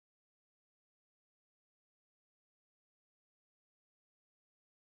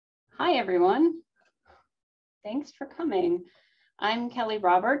Hi, everyone. Thanks for coming. I'm Kelly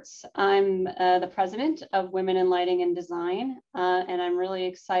Roberts. I'm the president of Women in Lighting and Design, and I'm really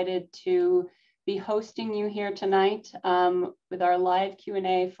excited to be hosting you here tonight with our live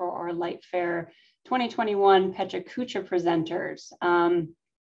Q&A for our LightFair 2021 PechaKucha presenters.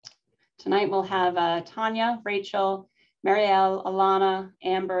 Tonight we'll have Tanya, Rachael, Mariel, Alana,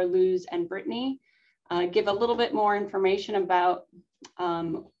 Amber, Luz, and Brittany give a little bit more information about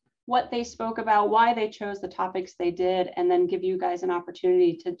what they spoke about, why they chose the topics they did, and then give you guys an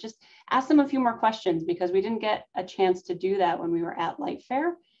opportunity to just ask them a few more questions because we didn't get a chance to do that when we were at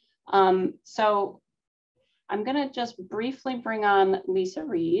LightFair. So I'm gonna just briefly bring on Lisa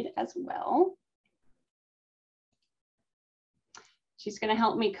Reed as well. She's gonna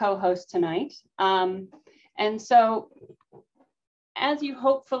help me co-host tonight. And so, as you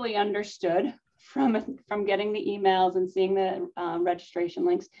hopefully understood from getting the emails and seeing the registration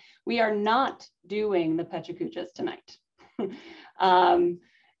links, we are not doing the PechaKuchas tonight.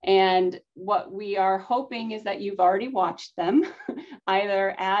 And what we are hoping is that you've already watched them,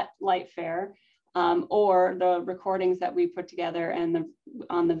 either at LightFair or the recordings that we put together and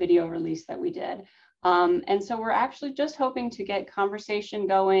on the video release that we did. And so we're actually just hoping to get conversation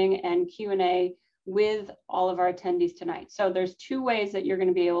going and Q&A with all of our attendees tonight. So there's two ways that you're going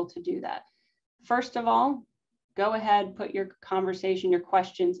to be able to do that. First of all, go ahead, put your conversation, your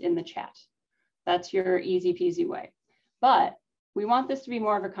questions in the chat. That's your easy peasy way. But we want this to be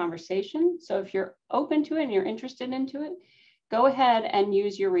more of a conversation. So if you're open to it and you're interested into it, go ahead and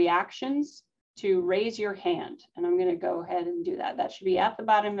use your reactions to raise your hand. And I'm going to go ahead and do that. That should be at the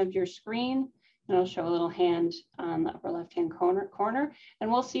bottom of your screen. And I'll show a little hand on the upper left-hand corner,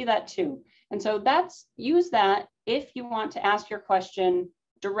 and we'll see that too. And so use that if you want to ask your question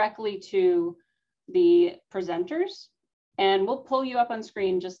directly to the presenters, and we'll pull you up on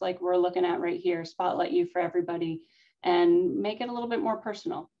screen just like we're looking at right here, spotlight you for everybody and make it a little bit more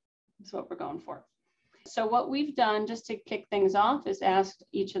personal. That's what we're going for. So what we've done just to kick things off is asked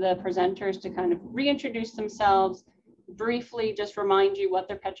each of the presenters to kind of reintroduce themselves, briefly just remind you what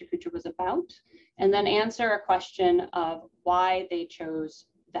their PechaKucha was about, and then answer a question of why they chose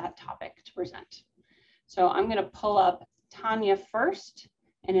that topic to present. So I'm going to pull up Tanya first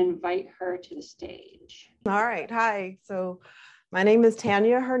and invite her to the stage. All right, hi. So my name is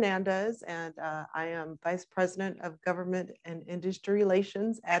Tanya Hernandez, and I am Vice President of Government and Industry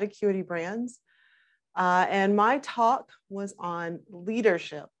Relations at Acuity Brands. And my talk was on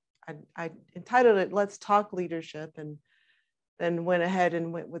leadership. I entitled it, Let's Talk Leadership, and then went ahead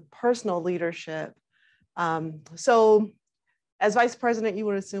and went with personal leadership. So as Vice President, you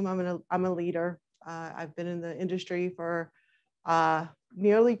would assume I'm a leader. I've been in the industry for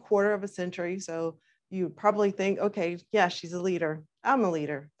nearly quarter of a century. So you probably think, okay, yeah, she's a leader. I'm a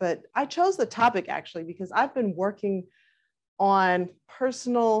leader. But I chose the topic actually because I've been working on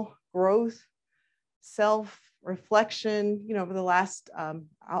personal growth, self-reflection, over the last,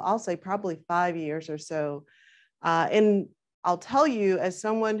 I'll say probably 5 years or so. And I'll tell you, as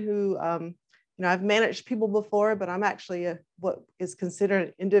someone who, I've managed people before, but I'm actually what is considered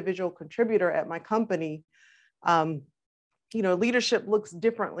an individual contributor at my company. Leadership looks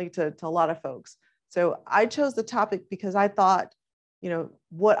differently to a lot of folks. So I chose the topic because I thought,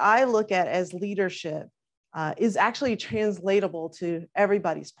 what I look at as leadership is actually translatable to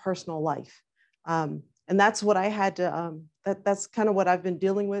everybody's personal life. And that's what I had to, that's kind of what I've been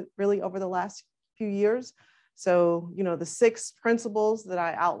dealing with really over the last few years. So, the 6 principles that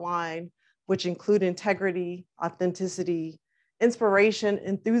I outline, which include integrity, authenticity, inspiration,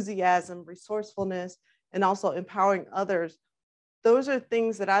 enthusiasm, resourcefulness, and also empowering others. Those are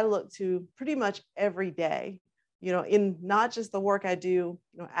things that I look to pretty much every day, in not just the work I do,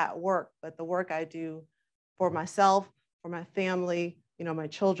 at work, but the work I do for myself, for my family, my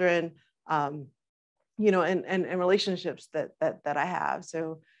children, and relationships that I have.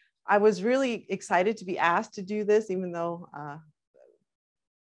 So I was really excited to be asked to do this, even though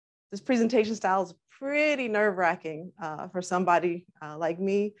this presentation style is pretty nerve-wracking for somebody like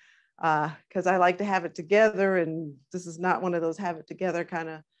me, because I like to have it together, and this is not one of those have it together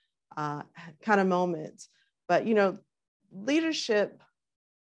kind of moments. But leadership,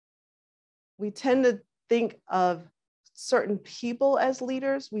 we tend to think of certain people as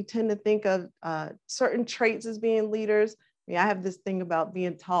leaders. We tend to think of certain traits as being leaders. I have this thing about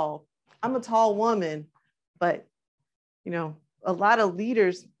being tall. I'm a tall woman, but a lot of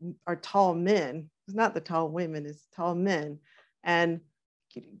leaders are tall men. It's not the tall women, it's tall men. And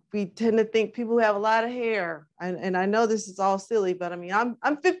we tend to think people who have a lot of hair, and I know this is all silly, but I mean,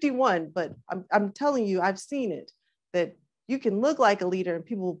 I'm 51, but I'm telling you, I've seen it, that you can look like a leader and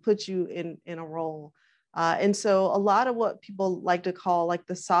people will put you in a role. And so a lot of what people like to call like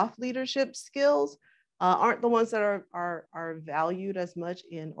the soft leadership skills aren't the ones that are valued as much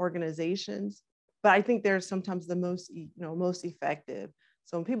in organizations, but I think they're sometimes the most effective.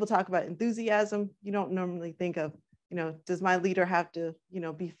 So when people talk about enthusiasm, you don't normally think of, does my leader have to,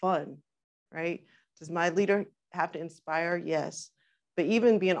 be fun, right? Does my leader have to inspire? Yes. But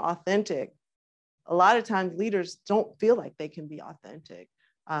even being authentic, a lot of times leaders don't feel like they can be authentic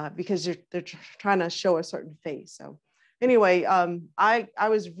because they're trying to show a certain face. So anyway, I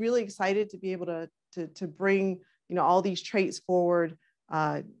was really excited to be able to bring, all these traits forward.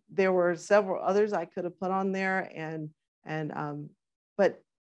 There were several others I could have put on there, but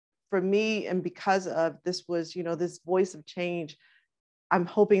for me, and because of this was, this voice of change, I'm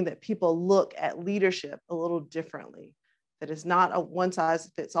hoping that people look at leadership a little differently, that it's not a one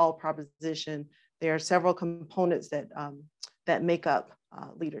size fits all proposition. There are several components that make up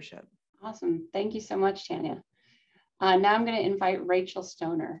leadership. Awesome. Thank you so much, Tanya. Now I'm going to invite Rachael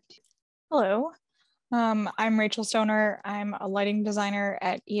Stoner. Hello. I'm Rachael Stoner. I'm a lighting designer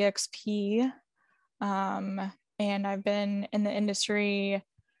at EXP. And I've been in the industry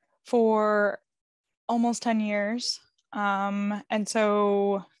for almost 10 years. And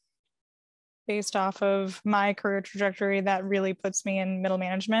so based off of my career trajectory, that really puts me in middle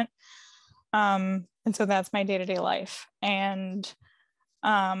management. And so that's my day-to-day life. And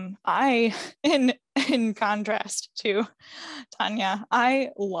I, in contrast to Tanya, I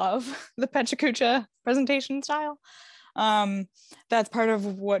love the PechaKucha presentation style. That's part of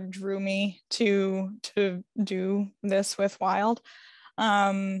what drew me to do this with Wild,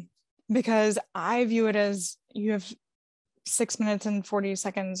 because I view it as you have 6 minutes and 40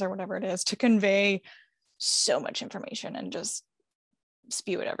 seconds or whatever it is to convey so much information and just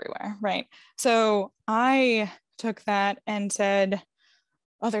spew it everywhere, right? So I took that and said,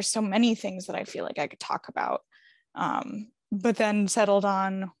 oh, there's so many things that I feel like I could talk about, but then settled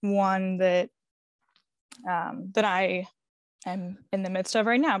on one that I am in the midst of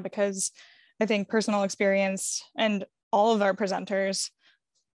right now, because I think personal experience and all of our presenters,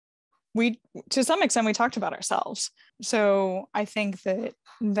 to some extent, we talked about ourselves. So I think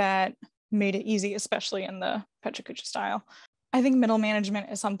that made it easy, especially in the PechaKucha style. I think middle management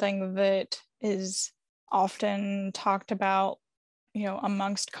is something that is often talked about,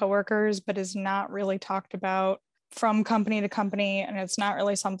 amongst coworkers, but is not really talked about from company to company. And it's not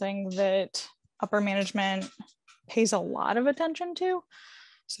really something that upper management pays a lot of attention to.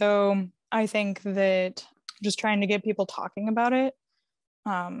 So I think that just trying to get people talking about it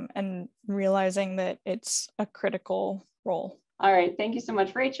and realizing that it's a critical role. All right, thank you so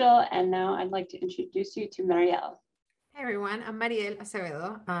much, Rachael. And now I'd like to introduce you to Mariel. Hey everyone, I'm Mariel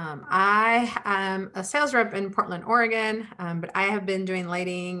Acevedo. I am a sales rep in Portland, Oregon, but I have been doing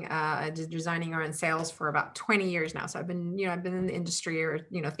lighting, designing or in sales for about 20 years now. So I've been in the industry or,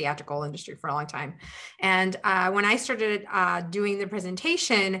 theatrical industry for a long time. And when I started doing the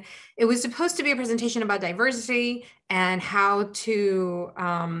presentation, it was supposed to be a presentation about diversity and how to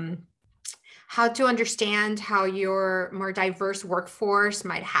understand how your more diverse workforce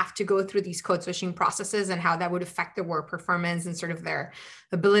might have to go through these code switching processes and how that would affect their work performance and sort of their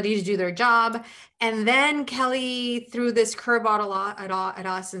ability to do their job. And then Kelly threw this curveball at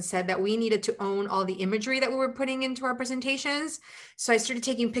us and said that we needed to own all the imagery that we were putting into our presentations. So I started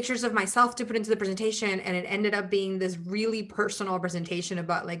taking pictures of myself to put into the presentation, and it ended up being this really personal presentation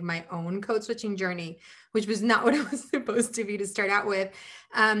about like my own code switching journey, which was not what it was supposed to be to start out with.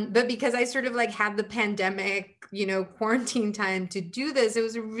 But because I sort of like had the pandemic, quarantine time to do this, it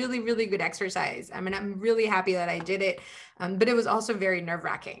was a really, really good exercise. I mean, I'm really happy that I did it. But it was also very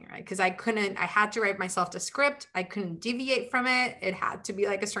nerve-wracking, right? Because I had to write myself the script. I couldn't deviate from it. It had to be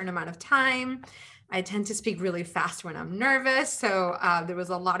like a certain amount of time. I tend to speak really fast when I'm nervous. So there was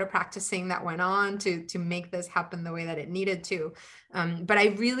a lot of practicing that went on to make this happen the way that it needed to. But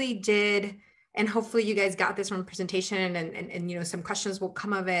I really did, and hopefully you guys got this from presentation and some questions will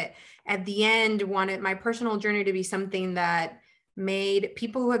come of it. At the end, wanted my personal journey to be something that made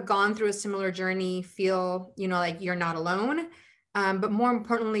people who had gone through a similar journey feel, like you're not alone. But more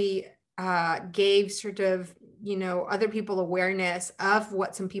importantly, gave sort of, other people awareness of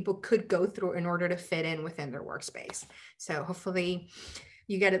what some people could go through in order to fit in within their workspace. So hopefully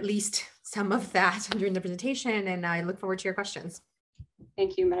you get at least some of that during the presentation, and I look forward to your questions.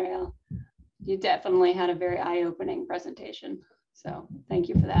 Thank you, Mariel. You definitely had a very eye-opening presentation. So thank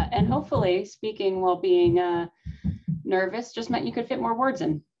you for that. And hopefully speaking while being nervous just meant you could fit more words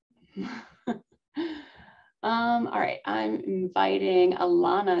in. All right, I'm inviting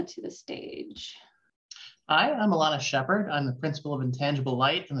Alana to the stage. Hi, I'm Alana Shepard. I'm the principal of Intangible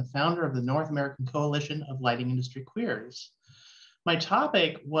Light and the founder of the North American Coalition of Lighting Industry Queers. My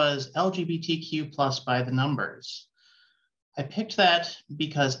topic was LGBTQ plus by the numbers. I picked that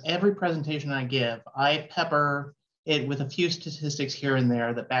because every presentation I give, I pepper it with a few statistics here and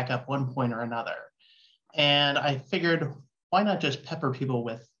there that back up one point or another. And I figured, why not just pepper people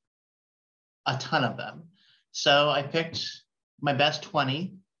with a ton of them? So I picked my best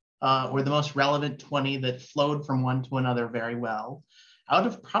 20, or the most relevant 20 that flowed from one to another very well, out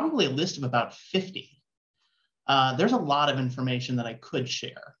of probably a list of about 50. There's a lot of information that I could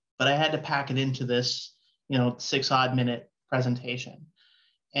share, but I had to pack it into this, 6-odd minute presentation.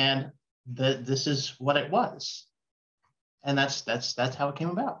 And this is what it was. And that's how it came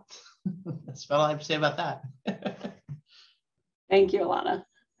about. That's all I have to say about that. Thank you, Alana.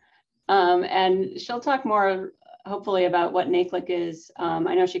 And she'll talk more, hopefully, about what NACLIC is.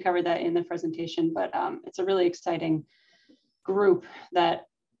 I know she covered that in the presentation, but it's a really exciting group that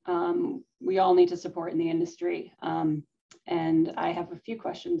we all need to support in the industry. And I have a few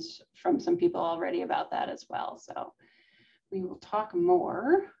questions from some people already about that as well. So we will talk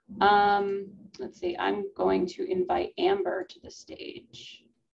more. Let's see, I'm going to invite Amber to the stage.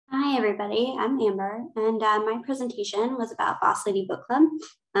 Hi, everybody. I'm Amber, and my presentation was about Boss Lady Book Club,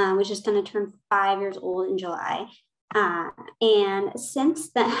 which is going to turn 5 years old in July. And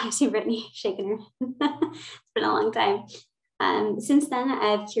since then, I see Brittany shaking her. It's been a long time. Since then,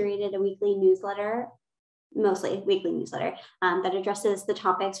 I've curated a weekly newsletter, mostly weekly newsletter, that addresses the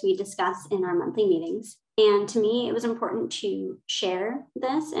topics we discuss in our monthly meetings. And to me, it was important to share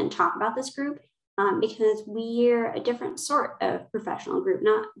this and talk about this group because we're a different sort of professional group,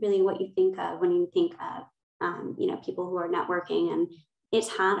 not really what you think of when you think of, people who are networking. And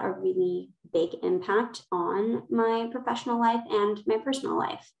it's had a really big impact on my professional life and my personal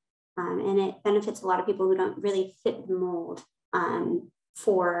life. And it benefits a lot of people who don't really fit the mold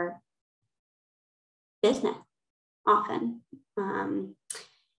for business often.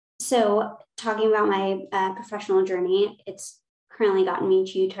 So talking about my professional journey, it's currently gotten me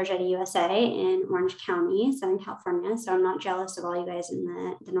to Tarjeta, USA in Orange County, Southern California. So I'm not jealous of all you guys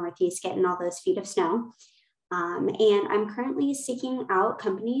in the Northeast getting all those feet of snow. And I'm currently seeking out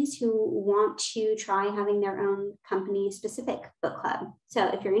companies who want to try having their own company specific book club. So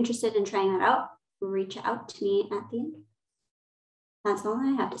if you're interested in trying that out, reach out to me at the end. That's all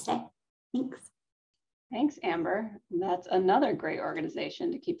I have to say. Thanks. Thanks, Amber. That's another great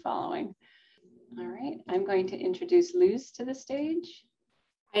organization to keep following. All right, I'm going to introduce Luz to the stage.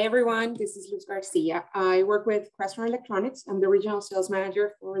 Hi, everyone. This is Luz Garcia. I work with Crestron Electronics. I'm the regional sales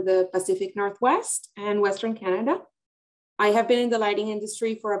manager for the Pacific Northwest and Western Canada. I have been in the lighting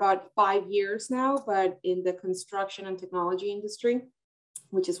industry for about 5 years now, but in the construction and technology industry,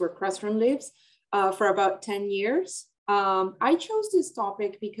 which is where Crestron lives, for about 10 years. I chose this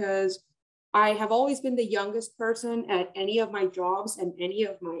topic because I have always been the youngest person at any of my jobs and any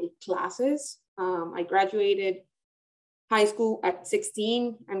of my classes. I graduated high school at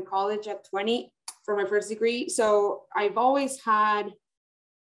 16 and college at 20 for my first degree. So I've always had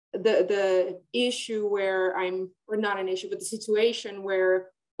the issue where or not an issue, but the situation where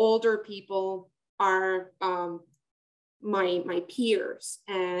older people are my peers.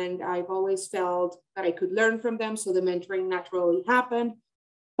 And I've always felt that I could learn from them. So the mentoring naturally happened.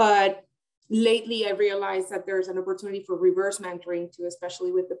 But lately, I realized that there's an opportunity for reverse mentoring too,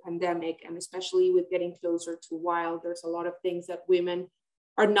 especially with the pandemic and especially with getting closer to wild. There's a lot of things that women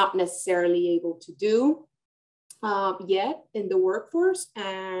are not necessarily able to do yet in the workforce,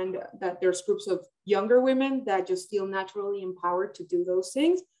 and that there's groups of younger women that just feel naturally empowered to do those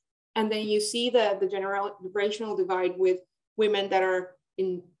things. And then you see the generational divide with women that are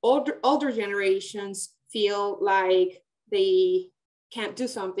in older generations feel like they can't do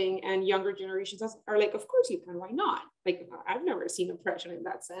something, and younger generations are like, of course you can, why not? Like, I've never seen oppression in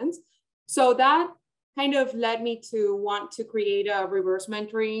that sense. So that kind of led me to want to create a reverse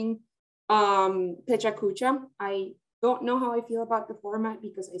mentoring PechaKucha. I don't know how I feel about the format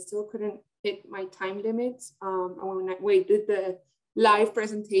because I still couldn't hit my time limits. When I did the live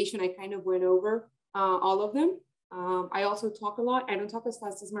presentation, I kind of went over all of them. I also talk a lot. I don't talk as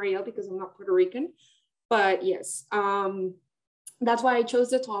fast as Mariel because I'm not Puerto Rican, but yes. That's why I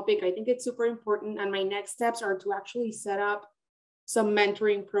chose the topic. I think it's super important. And my next steps are to actually set up some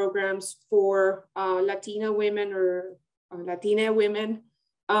mentoring programs for Latina women or Latina women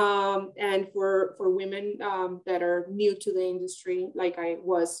and for women that are new to the industry, like I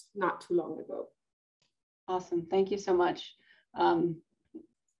was not too long ago. Awesome. Thank you so much.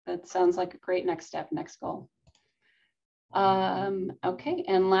 That sounds like a great next step, next goal. Okay,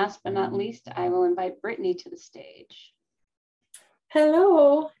 and last but not least, I will invite Brittany to the stage.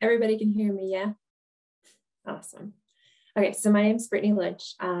 Hello, everybody can hear me, yeah? Awesome. Okay, so my name is Brittany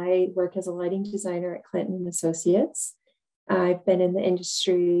Lynch. I work as a lighting designer at Clinton Associates. I've been in the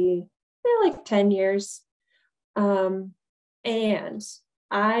industry like 10 years. And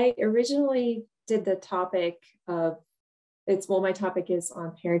I originally did the topic of, my topic is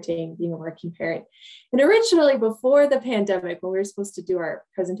on parenting, being a working parent. And originally before the pandemic, when we were supposed to do our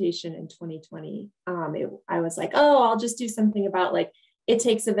presentation in 2020, I was like, oh, I'll just do something about like, it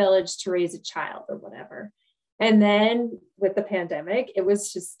takes a village to raise a child or whatever. And then with the pandemic, it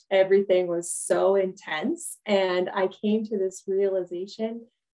was just, everything was so intense. And I came to this realization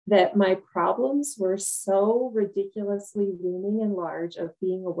that my problems were so ridiculously looming and large of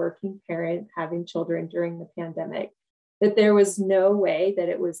being a working parent, having children during the pandemic, that there was no way that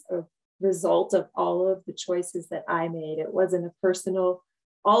it was a result of all of the choices that I made. It wasn't a personal,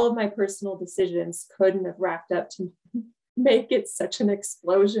 all of my personal decisions couldn't have wrapped up to make it such an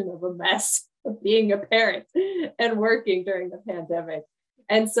explosion of a mess of being a parent and working during the pandemic.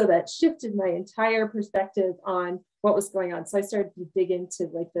 And so that shifted my entire perspective on what was going on. So I started to dig into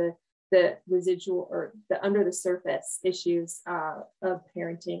like the residual or the under the surface issues of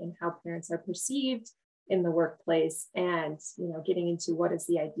parenting and how parents are perceived in the workplace, and getting into what is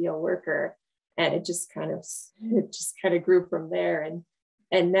the ideal worker. And it just kind of grew from there.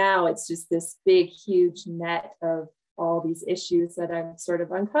 And now it's just this big, huge net of all these issues that I'm sort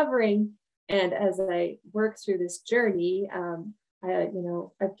of uncovering. And as I work through this journey,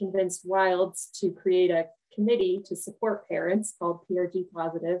 I've convinced Wilds to create a committee to support parents called PRG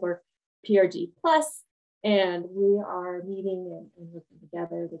Positive or PRG Plus. And we are meeting and working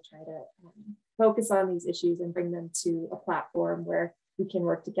together to try to focus on these issues and bring them to a platform where we can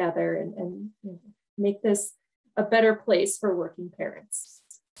work together and make this a better place for working parents.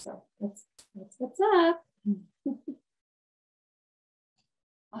 So that's what's up.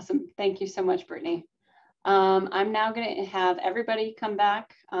 Awesome. Thank you so much, Brittany. I'm now going to have everybody come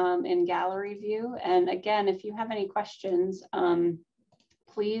back in gallery view. And again, if you have any questions,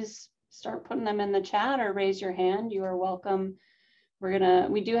 please start putting them in the chat or raise your hand. You are welcome.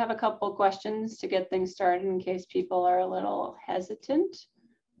 We do have a couple questions to get things started in case people are a little hesitant,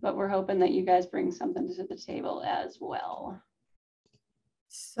 but we're hoping that you guys bring something to the table as well.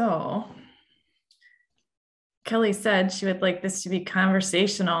 So Kelly said she would like this to be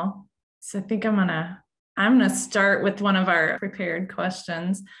conversational. So I think I'm gonna start with one of our prepared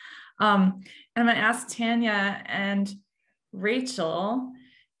questions. And I'm gonna ask Tanya and Rachael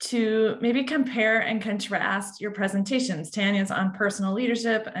to maybe compare and contrast your presentations. Tanya's on personal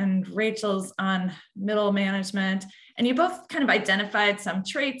leadership and Rachael's on middle management. And you both kind of identified some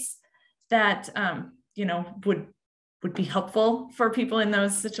traits that would be helpful for people in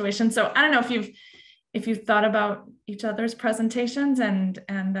those situations. So I don't know if you've thought about each other's presentations and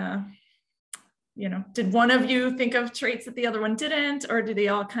did one of you think of traits that the other one didn't, or do they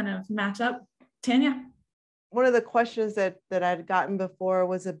all kind of match up? Tanya? One of the questions that I'd gotten before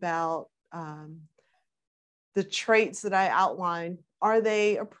was about the traits that I outlined. Are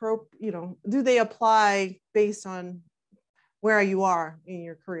they appropriate? Do they apply based on where you are in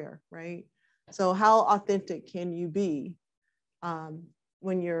your career, right? So how authentic can you be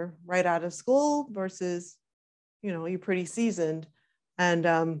when you're right out of school versus, you're pretty seasoned, and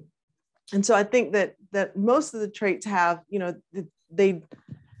so I think that most of the traits have, they're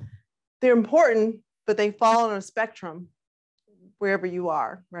important, but they fall on a spectrum wherever you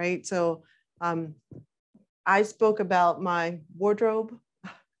are, right? So I spoke about my wardrobe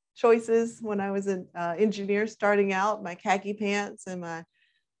choices when I was an engineer starting out, my khaki pants and my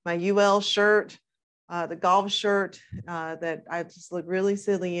UL shirt, the golf shirt that I just looked really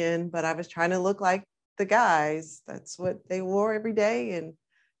silly in, but I was trying to look like the guys. That's what they wore every day, and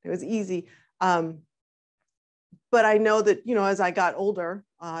it was easy. But I know that, as I got older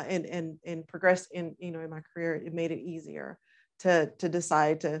and progressed in my career, it made it easier to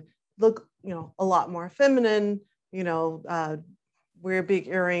decide to look, a lot more feminine, wear big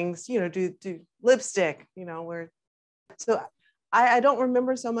earrings, do lipstick, so I don't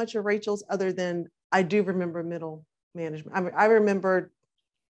remember so much of Rachael's other than I do remember middle management. I remember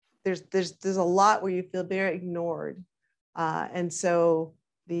there's a lot where you feel very ignored. And so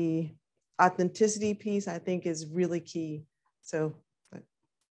the authenticity piece, I think, is really key. So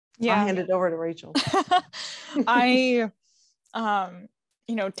yeah, I'll hand it over to Rachael.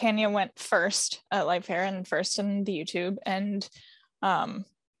 Tanya went first at LightFair and first in the YouTube. And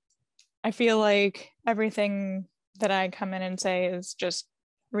I feel like everything that I come in and say is just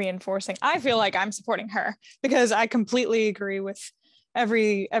reinforcing. I feel like I'm supporting her because I completely agree with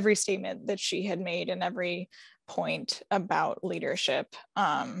every statement that she had made and every point about leadership.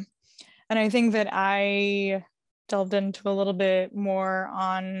 And I think that I delved into a little bit more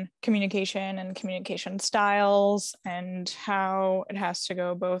on communication and communication styles and how it has to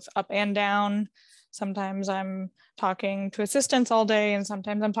go both up and down. Sometimes I'm talking to assistants all day and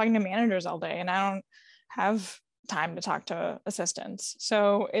sometimes I'm talking to managers all day, and I don't have time to talk to assistants.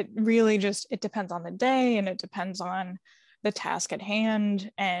 So it really just, it depends on the day and it depends on the task at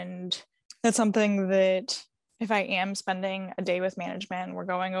hand. And that's something that if I am spending a day with management, we're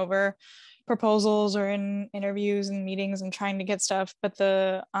going over proposals or in interviews and meetings and trying to get stuff, but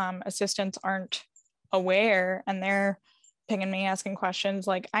the assistants aren't aware and they're pinging me asking questions,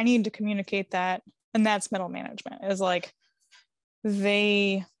 like I need to communicate that. And that's middle management, is like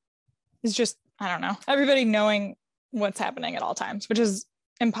it's just, I don't know, everybody knowing what's happening at all times, which is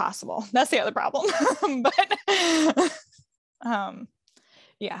impossible. That's the other problem. But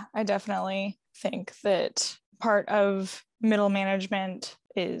yeah, I definitely think that part of middle management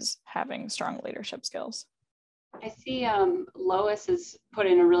is having strong leadership skills. I see Lois has put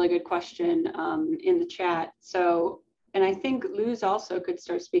in a really good question in the chat. So, and I think Luz also could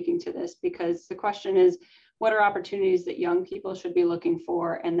start speaking to this, because the question is, what are opportunities that young people should be looking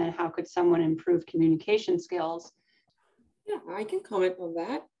for? And then how could someone improve communication skills? Yeah, I can comment on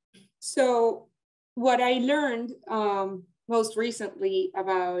that. So what I learned most recently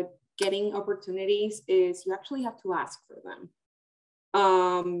about getting opportunities is you actually have to ask for them.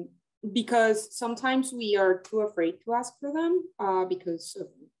 Because sometimes we are too afraid to ask for them because of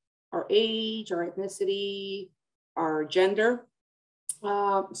our age, our ethnicity, our gender.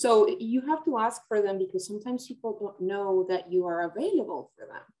 So you have to ask for them because sometimes people don't know that you are available for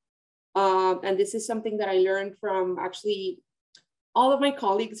them. And this is something that I learned from, actually, all of my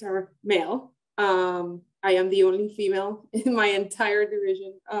colleagues are male. I am the only female in my entire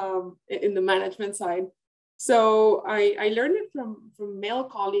division in the management side. So I learned it from male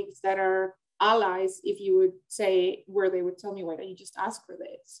colleagues that are allies, if you would say, where they would tell me, why don't you just ask for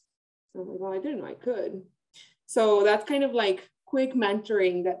this? So I'm like, well, I didn't know I could. So that's kind of like quick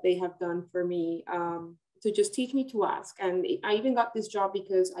mentoring that they have done for me to just teach me to ask. And I even got this job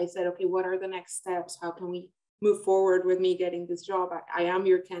because I said, okay, what are the next steps? How can we move forward with me getting this job? I am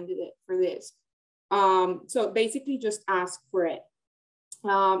your candidate for this. So basically just ask for it.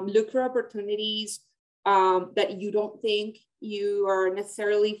 Look for opportunities that you don't think you are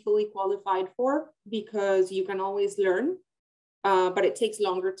necessarily fully qualified for, because you can always learn, but it takes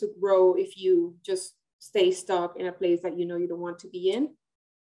longer to grow if you just stay stuck in a place that you know you don't want to be in.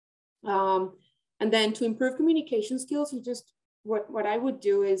 And then to improve communication skills, you just, what I would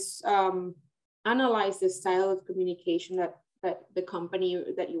do is analyze the style of communication that the company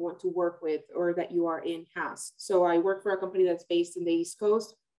that you want to work with or that you are in has. So I work for a company that's based in the East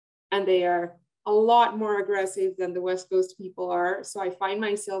Coast, and they are a lot more aggressive than the West Coast people are. So I find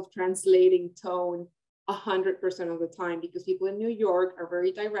myself translating tone 100% of the time, because people in New York are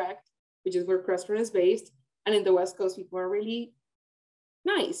very direct, which is where Crestron is based. And in the West Coast, people are really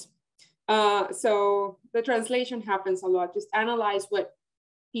nice. So the translation happens a lot. Just analyze what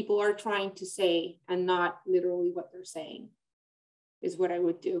people are trying to say and not literally what they're saying is what I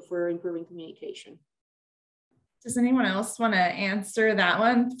would do for improving communication. Does anyone else want to answer that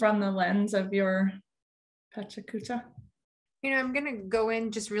one from the lens of your PechaKucha? You know, I'm going to go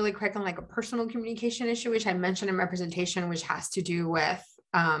in just really quick on like a personal communication issue, which I mentioned in my presentation, which has to do with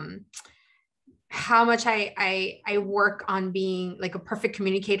how much I work on being like a perfect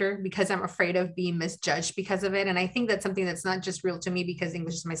communicator, because I'm afraid of being misjudged because of it. And I think that's something that's not just real to me because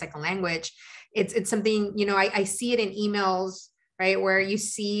English is my second language. It's something, you know, I see it in emails, right, where you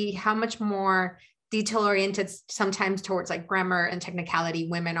see how much more detail oriented sometimes towards like grammar and technicality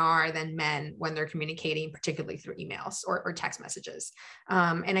women are than men when they're communicating, particularly through emails or text messages.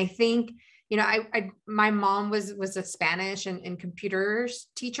 And I think, you know, my mom was a Spanish and computers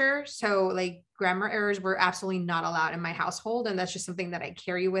teacher. So like grammar errors were absolutely not allowed in my household. And that's just something that I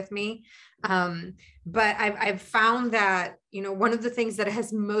carry with me. But I've found that, you know, one of the things that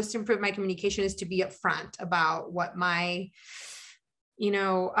has most improved my communication is to be upfront about what my, you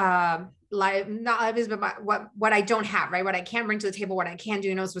know, not life is, but what I don't have, right? What I can bring to the table, what I can do,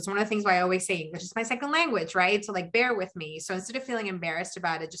 you know, so it's one of the things why I always say English is my second language, right? So like, bear with me. So instead of feeling embarrassed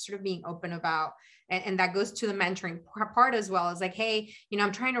about it, just sort of being open about And that goes to the mentoring part as well. It's like, hey,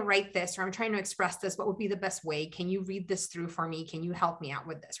 I'm trying to write this, or I'm trying to express this. What would be the best way? Can you read this through for me? Can you help me out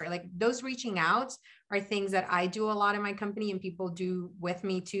with this? Right? Like those reaching out are things that I do a lot in my company, and people do with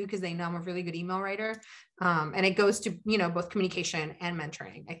me too, because they know I'm a really good email writer. And it goes to, both communication and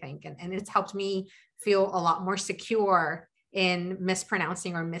mentoring, I think. And it's helped me feel a lot more secure in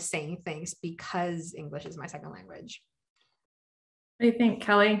mispronouncing or missaying things because English is my second language. What do you think,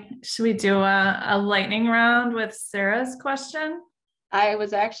 Kelly? Should we do a lightning round with Sarah's question? I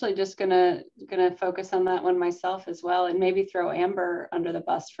was actually just gonna focus on that one myself as well, and maybe throw Amber under the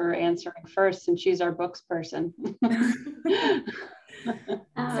bus for answering first, since she's our books person. All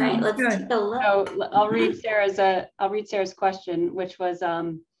right, let's take a look. So I'll read Sarah's question, which was,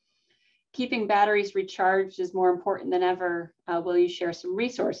 keeping batteries recharged is more important than ever. Will you share some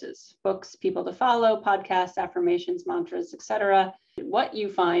resources, books, people to follow, podcasts, affirmations, mantras, etc.? What you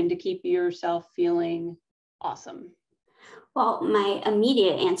find to keep yourself feeling awesome? Well, my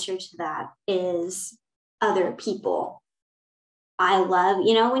immediate answer to that is other people. I love,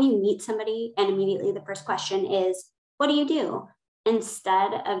 when you meet somebody and immediately the first question is, what do you do?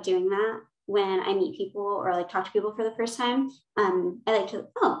 Instead of doing that, when I meet people or like talk to people for the first time, I like to,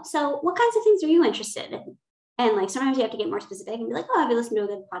 so what kinds of things are you interested in? And like sometimes you have to get more specific and be like, have you listened to a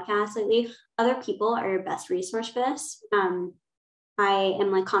good podcast lately? Other people are your best resource for this. I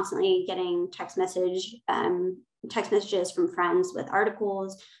am like constantly getting text messages from friends with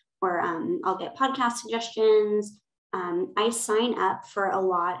articles, or I'll get podcast suggestions. I sign up for a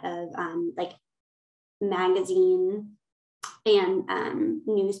lot of like magazine and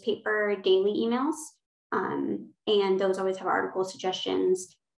newspaper daily emails. And those always have article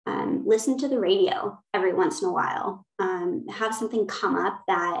suggestions. Listen to the radio every once in a while. Have something come up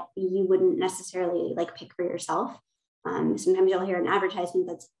that you wouldn't necessarily like pick for yourself. Sometimes you'll hear an advertisement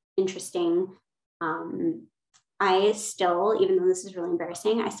that's interesting. I still, even though this is really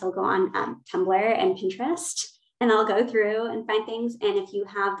embarrassing, I still go on Tumblr and Pinterest, and I'll go through and find things. And if you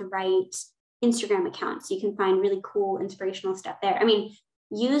have the right Instagram accounts, you can find really cool, inspirational stuff there. I mean,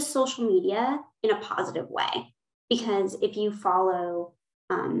 use social media in a positive way, because if you follow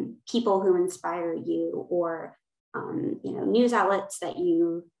people who inspire you, or news outlets that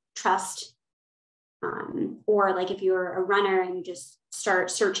you trust, or like if you're a runner and you just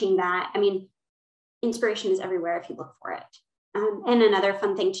start searching that, I mean, inspiration is everywhere if you look for it. And another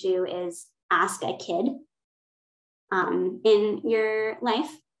fun thing to do is ask a kid in your life,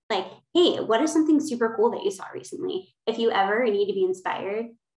 like, hey, what is something super cool that you saw recently? If you ever need to be inspired,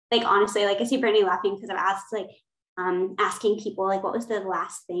 like honestly, like I see Brittany laughing because I've asked, like asking people, like, what was the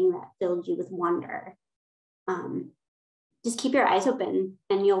last thing that filled you with wonder? Just keep your eyes open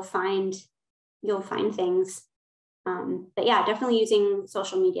and you'll find things. But yeah, definitely using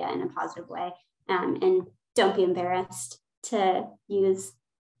social media in a positive way. And don't be embarrassed to use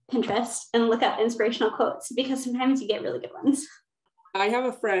Pinterest and look up inspirational quotes, because sometimes you get really good ones. I have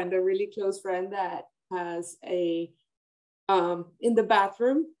a friend, a really close friend, that has in the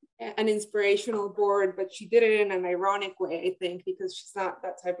bathroom, an inspirational board, but she did it in an ironic way, I think, because she's not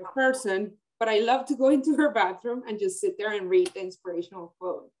that type of person. But I love to go into her bathroom and just sit there and read the inspirational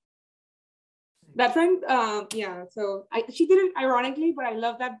quote. That friend, so she did it ironically, but I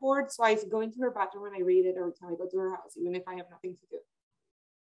love that board. So I go into her bathroom and I read it every time I go to her house, even if I have nothing to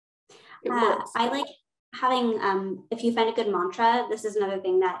do. It works. I like having, if you find a good mantra, this is another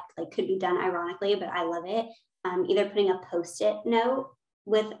thing that like could be done ironically, but I love it. Either putting a Post-it note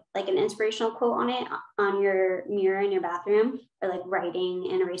with like an inspirational quote on it on your mirror in your bathroom, or like writing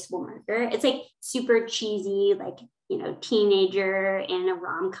an erasable marker. It's like super cheesy, like, teenager in a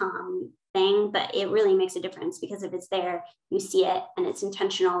rom-com thing, but it really makes a difference, because if it's there, you see it and it's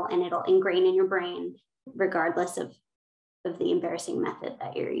intentional and it'll ingrain in your brain regardless of the embarrassing method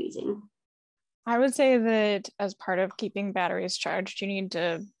that you're using. I would say that as part of keeping batteries charged, you need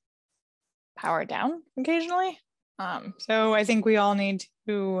to power down occasionally. So I think we all need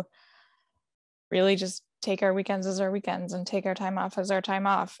to really just take our weekends as our weekends and take our time off as our time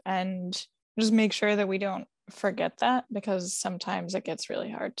off, and just make sure that we don't forget that, because sometimes it gets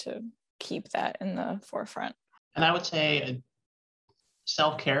really hard to keep that in the forefront. And I would say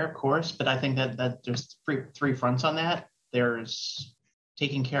self-care, of course, but I think that there's three fronts on that. There's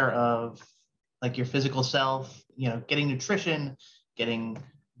taking care of like your physical self, getting nutrition, getting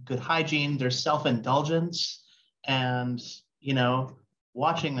good hygiene. There's self-indulgence, and,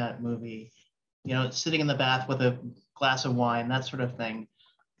 watching that movie, sitting in the bath with a glass of wine, that sort of thing.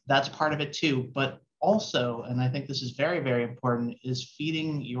 That's part of it too. But also, and I think this is very, very important, is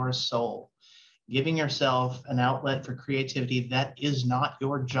feeding your soul, giving yourself an outlet for creativity that is not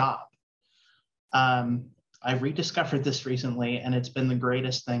your job. I rediscovered this recently, and it's been the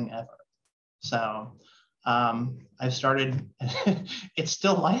greatest thing ever. So I've started, it's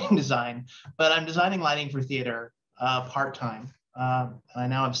still lighting design, but I'm designing lighting for theater part-time. And I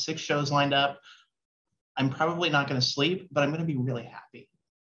now have 6 shows lined up. I'm probably not going to sleep, but I'm going to be really happy.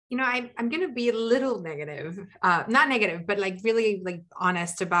 You know, I'm going to be a little negative, not negative, but like really like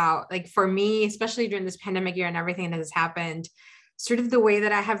honest about, like, for me, especially during this pandemic year and everything that has happened, sort of the way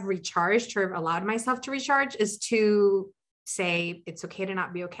that I have recharged or allowed myself to recharge is to say, it's okay to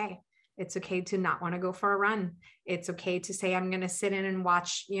not be okay. It's okay to not want to go for a run. It's okay to say, I'm going to sit in and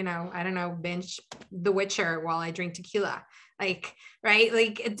watch, you know, I don't know, binge The Witcher while I drink tequila. Like, right.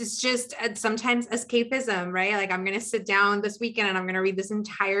 Like, it's just sometimes escapism, right? Like, I'm going to sit down this weekend and I'm going to read this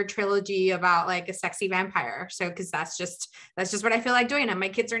entire trilogy about like a sexy vampire. So, cause that's just what I feel like doing. And my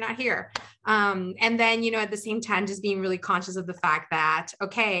kids are not here. And then, you know, at the same time, just being really conscious of the fact that,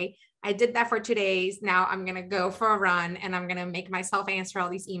 okay, I did that for 2 days. Now I'm going to go for a run and I'm going to make myself answer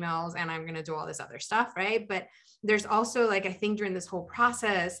all these emails and I'm going to do all this other stuff. Right. But there's also, like, I think during this whole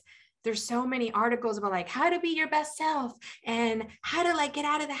process, there's so many articles about like how to be your best self and how to like get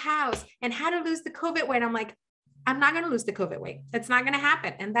out of the house and how to lose the COVID weight. I'm like, I'm not going to lose the COVID weight. It's not going to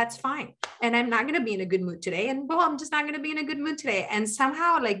happen. And that's fine. And I'm not going to be in a good mood today. And well, I'm just not going to be in a good mood today. And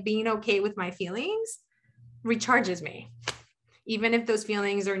somehow, like, being okay with my feelings recharges me, even if those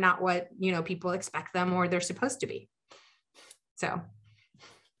feelings are not what, you know, people expect them or they're supposed to be. So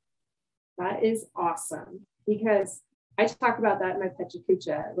that is awesome, because I talk about that in my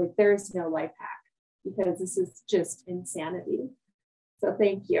PechaKucha. Like, there is no life hack, because this is just insanity. So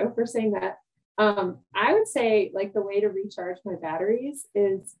thank you for saying that. I would say, like, the way to recharge my batteries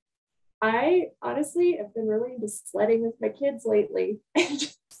is, I honestly have been really into sledding with my kids lately and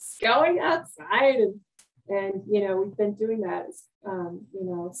just going outside and you know, we've been doing that, you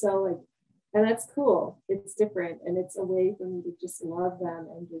know, so like, and that's cool. It's different, and it's a way for me to just love them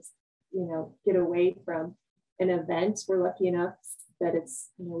and just, you know, get away from an event. We're lucky enough that it's,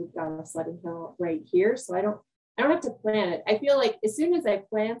 you know, we've got a sledding hill right here, so I don't have to plan it. I feel like as soon as I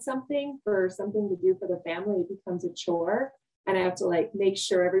plan something for something to do for the family, it becomes a chore, and I have to like make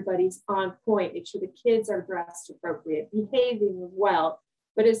sure everybody's on point, make sure the kids are dressed appropriate, behaving well.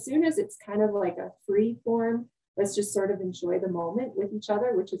 But as soon as it's kind of like a free form, let's just sort of enjoy the moment with each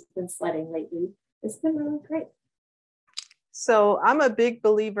other, which has been sledding lately. It's been really great. So I'm a big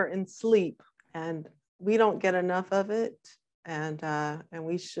believer in sleep, and we don't get enough of it. And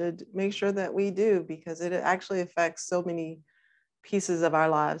we should make sure that we do, because it actually affects so many pieces of our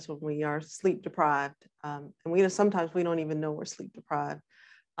lives when we are sleep deprived. And sometimes we don't even know we're sleep deprived.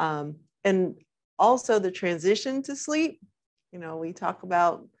 And also the transition to sleep. You know, we talk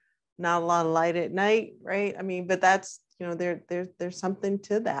about not a lot of light at night, right? I mean, but that's, you know, there's something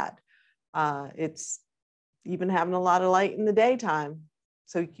to that. It's even having a lot of light in the daytime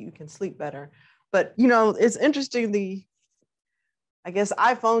so you can sleep better. But, you know, it's interesting, I guess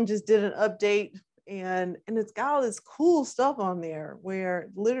iPhone just did an update, and it's got all this cool stuff on there where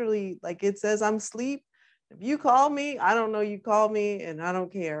literally, like, it says I'm asleep. If you call me, I don't know you called me, and I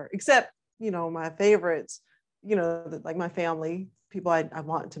don't care, except, you know, my favorites, you know, like my family, people I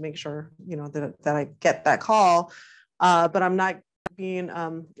want to make sure, you know, that I get that call. But I'm not going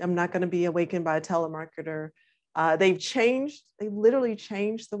to be awakened by a telemarketer. They literally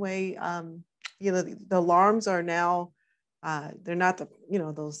changed the way, you know, the alarms are now, they're not you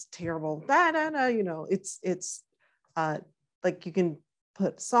know, those terrible, you know, it's like you can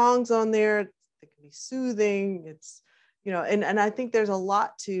put songs on there that can be soothing. It's, you know, and I think there's a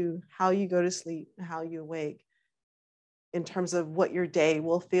lot to how you go to sleep, how you awake, in terms of what your day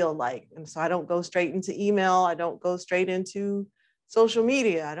will feel like. And so I don't go straight into email. I don't go straight into social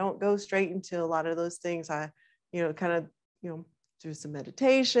media. I don't go straight into a lot of those things. I, you know, kind of, you know, do some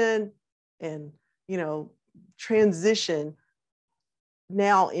meditation and, you know, transition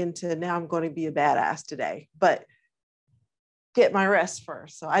now I'm going to be a badass today, but get my rest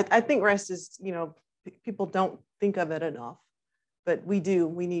first. So I think rest is, you know, people don't think of it enough, but we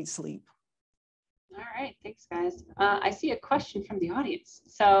need sleep. All right, thanks guys. I see a question from the audience.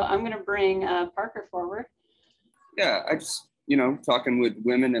 So I'm going to bring Parker forward. Yeah, I just, you know, talking with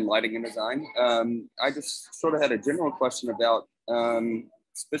women in lighting and design, I just sort of had a general question about,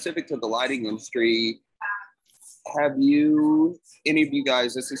 specific to the lighting industry. Have you, any of you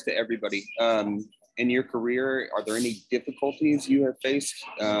guys, this is to everybody, in your career, are there any difficulties you have faced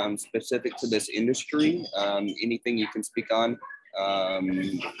specific to this industry? Anything you can speak on?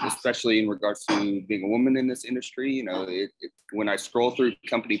 Especially in regards to being a woman in this industry. You know, when I scroll through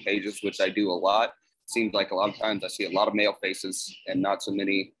company pages, which I do a lot, seems like a lot of times I see a lot of male faces and not so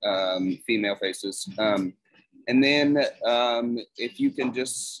many female faces. And then if you can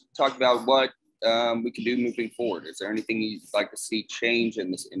just talk about what we can do moving forward. Is there anything you'd like to see change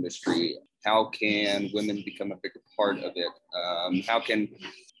in this industry? How can women become a bigger part of it? How can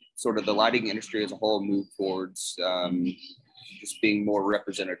sort of the lighting industry as a whole move towards just being more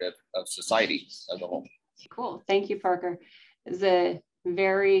representative of society as a whole? Cool. Thank you, Parker. It's a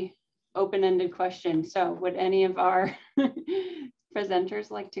very open-ended question. So would any of our presenters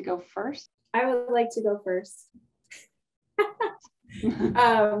like to go first? I would like to go first.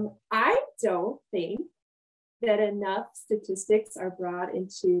 I don't think that enough statistics are brought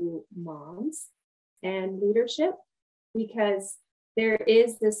into moms and leadership, because there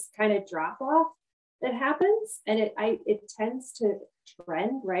is this kind of drop off that happens, and it tends to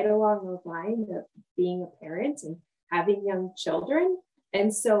trend right along the line of being a parent and having young children.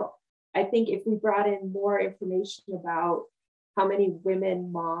 And so I think if we brought in more information about how many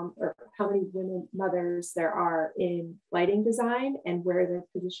women mothers there are in lighting design and where their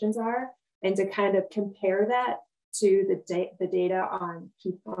positions are, and to kind of compare that to the data on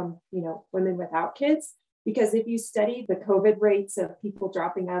women without kids. Because if you study the COVID rates of people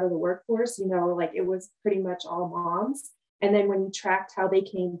dropping out of the workforce, like it was pretty much all moms. And then when you tracked how they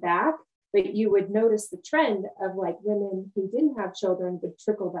came back, but you would notice the trend of like women who didn't have children would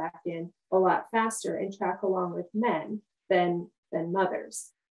trickle back in a lot faster and track along with men than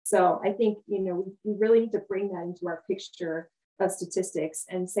mothers. So I think, we really need to bring that into our picture of statistics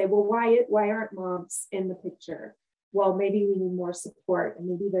and say, well, why aren't moms in the picture? Well, maybe we need more support, and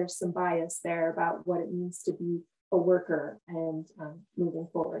maybe there's some bias there about what it means to be a worker, and moving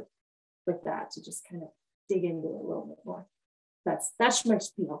forward with that, to just kind of dig into it a little bit more. That's my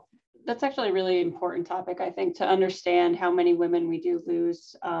spiel. That's actually a really important topic, I think, to understand how many women we do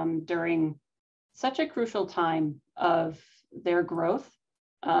lose during such a crucial time of their growth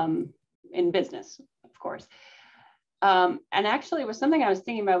in business, of course. And actually, it was something I was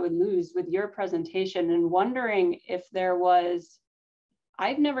thinking about with your presentation, and wondering if there was,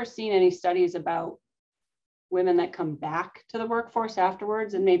 I've never seen any studies about women that come back to the workforce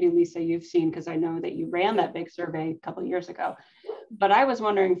afterwards. And maybe Lisa, you've seen, because I know that you ran that big survey a couple of years ago. But I was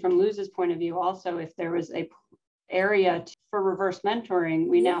wondering from Luz's point of view also, if there was a area for reverse mentoring.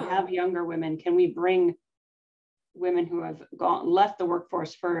 We now have younger women. Can we bring women who have left the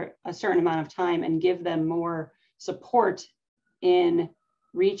workforce for a certain amount of time and give them more support in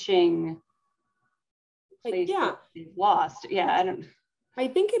reaching places they've lost? I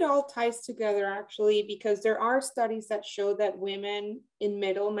think it all ties together, actually, because there are studies that show that women in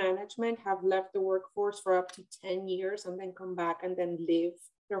middle management have left the workforce for up to 10 years and then come back and then live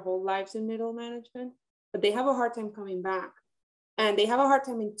their whole lives in middle management, but they have a hard time coming back. And they have a hard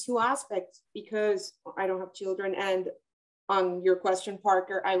time in two aspects, because I don't have children. And on your question,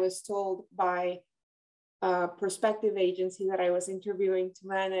 Parker, I was told by a prospective agency that I was interviewing to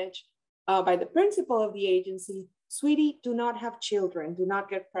manage, by the principal of the agency, sweetie, do not have children, do not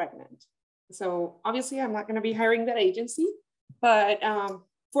get pregnant. So obviously I'm not going to be hiring that agency, but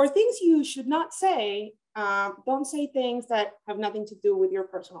for things you should not say, don't say things that have nothing to do with your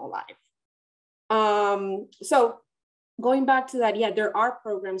personal life. So going back to that, there are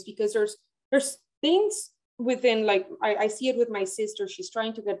programs, because there's things within, like, I see it with my sister. She's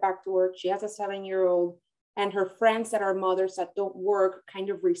trying to get back to work. She has a 7-year-old, and her friends that are mothers that don't work kind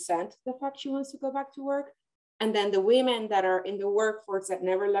of resent the fact she wants to go back to work. And then the women that are in the workforce that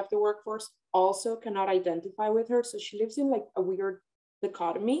never left the workforce also cannot identify with her. So she lives in like a weird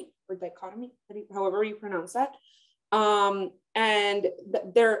dichotomy, however you pronounce that. And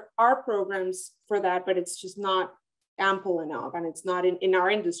there are programs for that, but it's just not ample enough. And it's not in our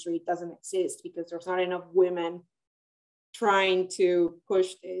industry, it doesn't exist, because there's not enough women trying to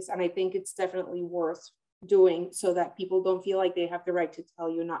push this. And I think it's definitely worth doing, so that people don't feel like they have the right to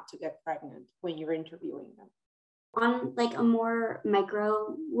tell you not to get pregnant when you're interviewing them. On like a more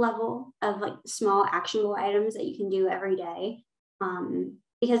micro level of like small actionable items that you can do every day,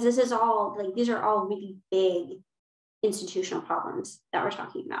 because these are all really big institutional problems that we're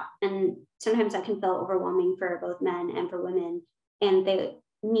talking about, and sometimes that can feel overwhelming for both men and for women, and they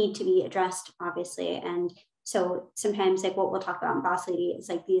need to be addressed, obviously. And so sometimes, like what we'll talk about in Boss Lady, is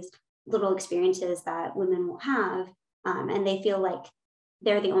like these little experiences that women will have, and they feel like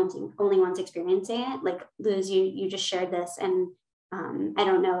they're the only ones experiencing it. Like Luz, you just shared this, and I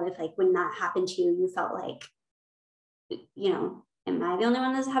don't know if like when that happened to you, you felt like, am I the only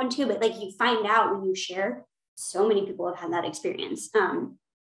one that's happened to? But like you find out when you share, so many people have had that experience.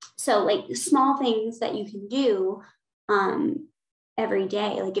 So like small things that you can do every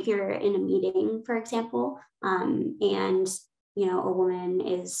day. Like if you're in a meeting, for example, and, you know, a woman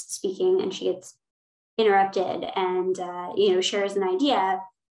is speaking and she gets interrupted and, you know, shares an idea,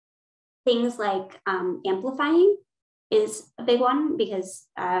 things like amplifying is a big one, because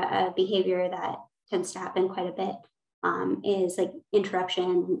a behavior that tends to happen quite a bit is like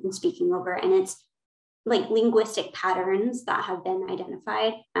interruption and speaking over. And it's like linguistic patterns that have been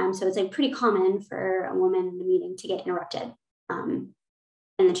identified. So it's like pretty common for a woman in a meeting to get interrupted. And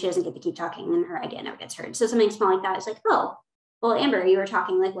then she doesn't get to keep talking and her idea never gets heard. So something small like that is like, oh, well, Amber, you were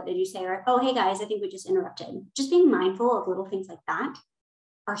talking, like, what did you say? Or, oh, hey guys, I think we just interrupted. Just being mindful of little things like that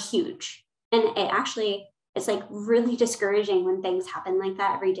are huge. And it's like really discouraging when things happen like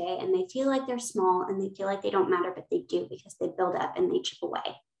that every day and they feel like they're small and they feel like they don't matter, but they do, because they build up and they chip away.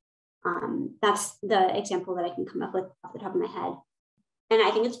 That's the example that I can come up with off the top of my head. And I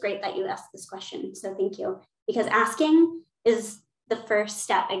think it's great that you asked this question. So thank you, because asking is the first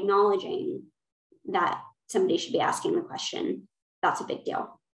step. Acknowledging that somebody should be asking the question, that's a big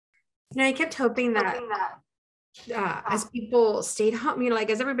deal. You know, I kept hoping that as people stayed home, you know, like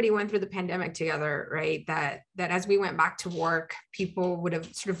as everybody went through the pandemic together, right, that as we went back to work, people would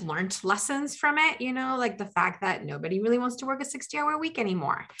have sort of learned lessons from it, you know, like the fact that nobody really wants to work a 60-hour week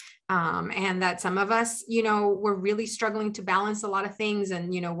anymore. And that some of us, you know, were really struggling to balance a lot of things.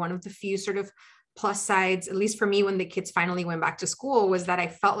 And, you know, one of the few sort of plus sides, at least for me, when the kids finally went back to school, was that I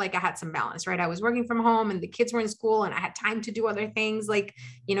felt like I had some balance, right? I was working from home and the kids were in school and I had time to do other things, like,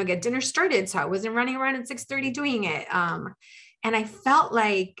 you know, get dinner started. So I wasn't running around at 6:30 doing it. And I felt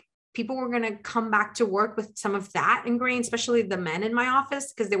like people were going to come back to work with some of that ingrained, especially the men in my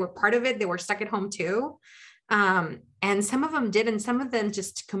office, because they were part of it. They were stuck at home too. And some of them did, and some of them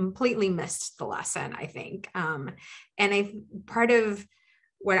just completely missed the lesson, I think. Part of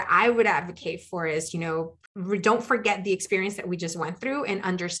what I would advocate for is, you know, don't forget the experience that we just went through, and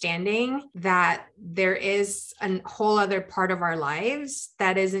understanding that there is a whole other part of our lives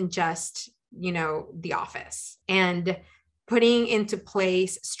that isn't just, you know, the office, and putting into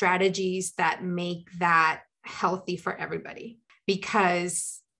place strategies that make that healthy for everybody.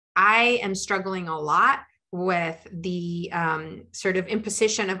 Because I am struggling a lot with the sort of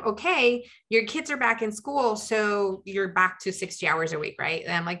imposition of, okay, your kids are back in school, so you're back to 60 hours a week, right?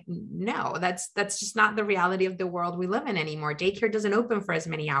 And I'm like, no, that's just not the reality of the world we live in anymore. Daycare doesn't open for as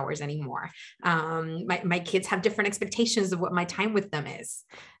many hours anymore. My kids have different expectations of what my time with them is.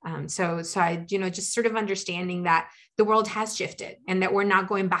 So I, you know, just sort of understanding that the world has shifted and that we're not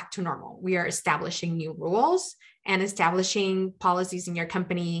going back to normal. We are establishing new rules and establishing policies in your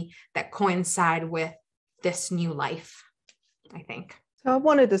company that coincide with this new life, I think. So I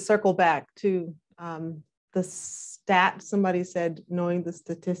wanted to circle back to the stat. Somebody said knowing the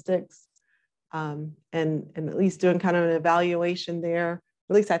statistics and at least doing kind of an evaluation there.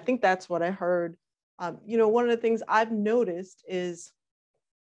 At least I think that's what I heard. You know, one of the things I've noticed is,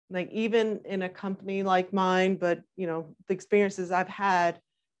 like, even in a company like mine, but, you know, the experiences I've had,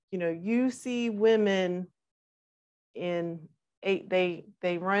 you know, you see women they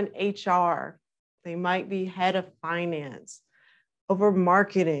run HR. They might be head of finance, over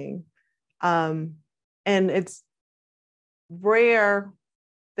marketing. And it's rare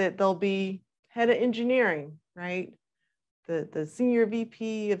that they'll be head of engineering, right? The senior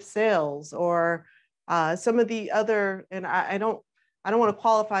VP of sales, or some of the other, and I don't want to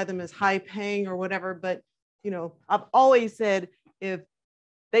qualify them as high paying or whatever, but, you know, I've always said, if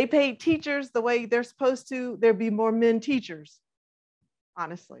they paid teachers the way they're supposed to, there'd be more men teachers.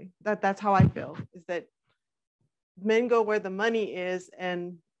 Honestly, that's how I feel, is that men go where the money is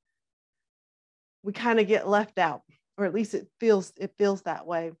and we kind of get left out, or at least it feels that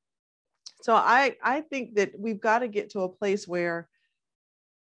way. So I think that we've got to get to a place where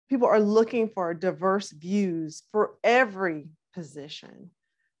people are looking for diverse views for every position.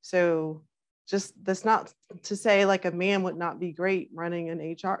 So just, that's not to say like a man would not be great running an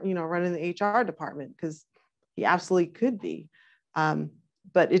HR, you know, running the HR department, because he absolutely could be.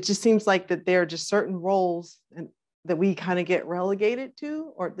 But it just seems like that there are just certain roles and that we kind of get relegated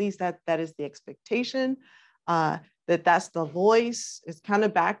to, or at least that is the expectation, that's the voice. It's kind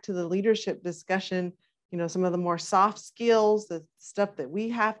of back to the leadership discussion, you know, some of the more soft skills, the stuff that we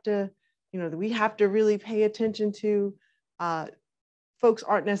have to, you know, that we have to really pay attention to. Folks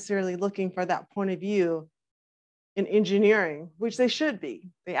aren't necessarily looking for that point of view in engineering, which they should be.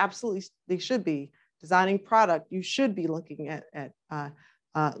 They should be. Designing product, you should be looking at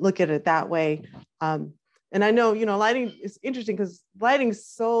look at it that way. And I know, you know, lighting is interesting because lighting's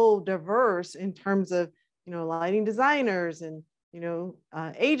so diverse in terms of, you know, lighting designers and, you know,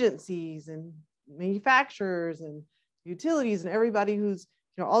 agencies and manufacturers and, utilities and everybody who's,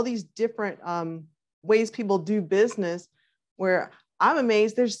 all these different ways people do business, where I'm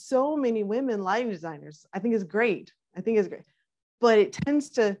amazed there's so many women lighting designers. I think it's great. But it tends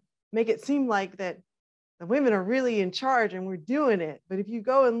to make it seem like that the women are really in charge and we're doing it. But if you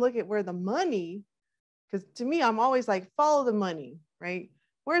go and look at where the money, because to me, I'm always like, follow the money, right?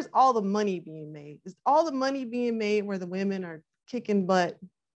 Where's all the money being made? Is all the money being made where the women are kicking butt?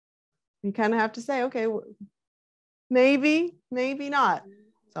 You kind of have to say, okay, maybe, maybe not.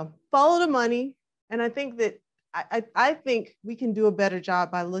 So follow the money. And I think that I think we can do a better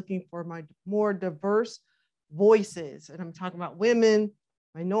job by looking for more diverse voices. And I'm talking about women,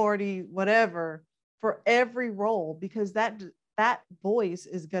 minority, whatever, for every role, because that voice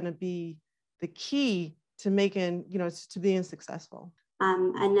is going to be the key to making, to being successful.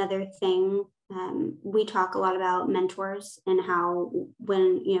 Another thing, we talk a lot about mentors and how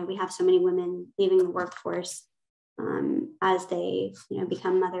when, we have so many women leaving the workforce as they,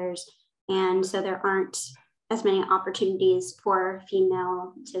 become mothers. And so there aren't as many opportunities for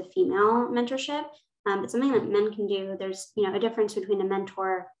female to female mentorship. But something that men can do, there's, a difference between a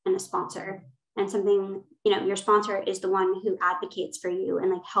mentor and a sponsor. And something, your sponsor is the one who advocates for you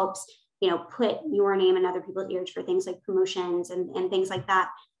and like helps, put your name in other people's ears for things like promotions and things like that,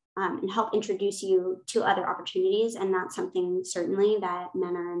 and help introduce you to other opportunities. And that's something certainly that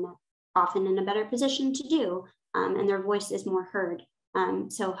men are often in a better position to do, and their voice is more heard.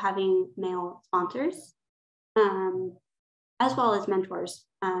 So having male sponsors, as well as mentors,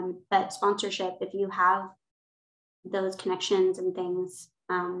 but sponsorship, if you have those connections and things,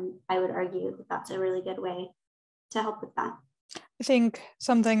 I would argue that that's a really good way to help with that. I think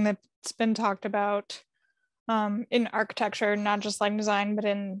something that's been talked about in architecture, not just lighting design, but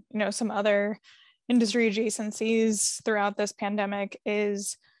in some other industry adjacencies throughout this pandemic,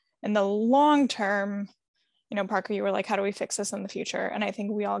 is in the long term. Parker, you were like, how do we fix this in the future? And I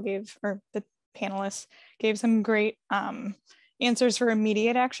think we all gave, or the panelists gave some great answers for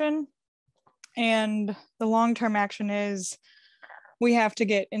immediate action. And the long-term action is we have to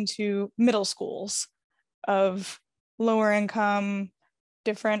get into middle schools of lower income,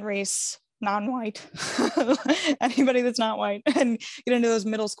 different race, non-white, anybody that's not white, and get into those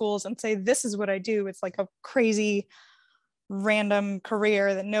middle schools and say, this is what I do. It's like a crazy random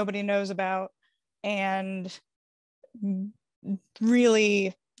career that nobody knows about, and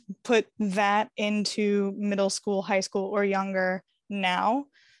really put that into middle school, high school, or younger now,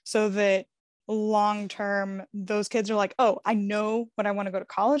 so that long term those kids are like, oh, I know what I want to go to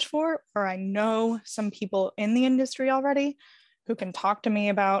college for, or I know some people in the industry already who can talk to me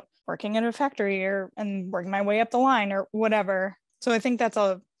about working in a factory and working my way up the line or whatever. So I think that's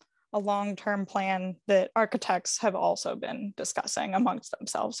a long-term plan that architects have also been discussing amongst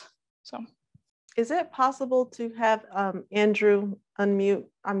themselves. So is it possible to have Andrew unmute?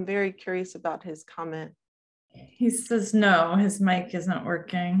 I'm very curious about his comment. He says no, his mic isn't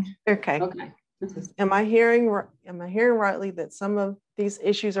working. Okay. Am I hearing rightly that some of these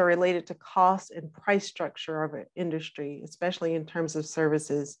issues are related to cost and price structure of an industry, especially in terms of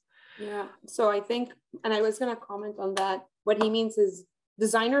services? Yeah, so I think, and I was going to comment on that. What he means is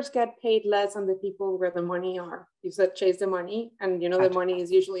designers get paid less on the people where the money are. You said chase the money, and the money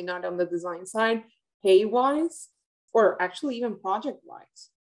is usually not on the design side, pay-wise, or actually even project-wise.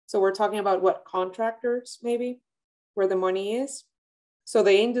 So we're talking about what, contractors maybe, where the money is. So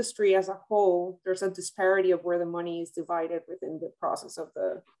the industry as a whole, there's a disparity of where the money is divided within the process of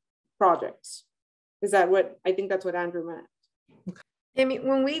the projects. Is that what, I think that's what Andrew meant. I mean,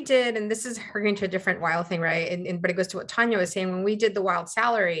 when we did, and this is going to a different wild thing, right? But it goes to what Tanya was saying, when we did the wild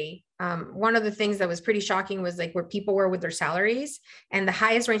salary, one of the things that was pretty shocking was like where people were with their salaries, and the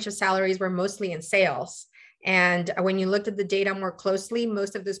highest range of salaries were mostly in sales. And when you looked at the data more closely,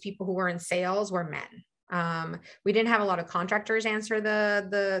 most of those people who were in sales were men. We didn't have a lot of contractors answer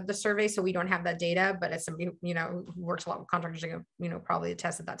the survey, so we don't have that data, but as somebody, who works a lot with contractors, probably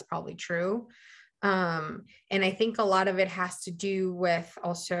attest that that's probably true. And I think a lot of it has to do with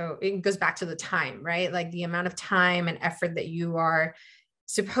also, it goes back to the time, right? Like the amount of time and effort that you are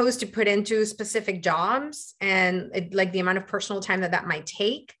supposed to put into specific jobs, and like the amount of personal time that might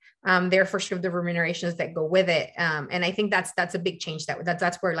take. Therefore, sort of the remunerations that go with it. And I think that's a big change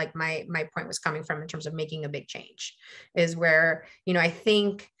that's where like my point was coming from in terms of making a big change, is where, I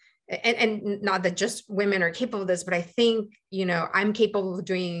think, and not that just women are capable of this, but I think, I'm capable of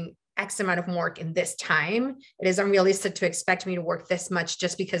doing X amount of work in this time. It is unrealistic to expect me to work this much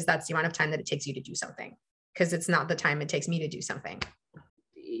just because that's the amount of time that it takes you to do something, because it's not the time it takes me to do something.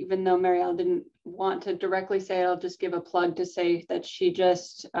 Even though Mariel didn't want to directly say it, I'll just give a plug to say that she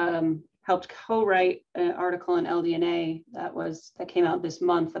just helped co-write an article in LDNA that came out this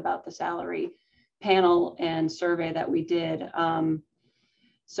month about the salary panel and survey that we did.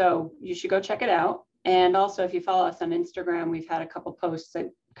 So you should go check it out. And also, if you follow us on Instagram, we've had a couple posts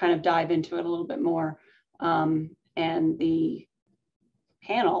that kind of dive into it a little bit more. And the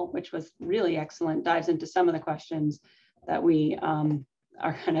panel, which was really excellent, dives into some of the questions that we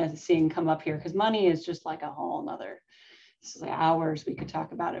are kind of seeing come up here, because money is just like a whole nother, this is like hours we could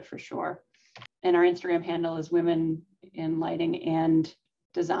talk about it for sure. And our Instagram handle is Women in Lighting and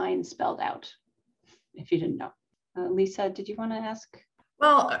Design spelled out, if you didn't know. Lisa, did you want to ask?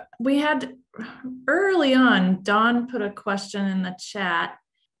 Well, we had early on, Dawn put a question in the chat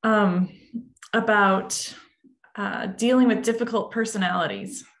about dealing with difficult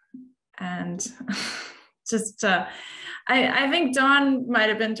personalities. And just, I think Dawn might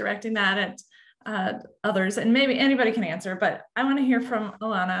have been directing that at others, and maybe anybody can answer, but I want to hear from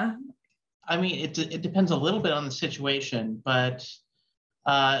Alana. I mean, it depends a little bit on the situation, but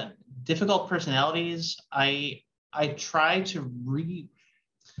difficult personalities, I try to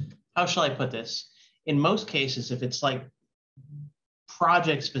how shall I put this? In most cases, if it's like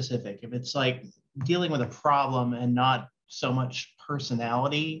project specific, if it's like dealing with a problem and not so much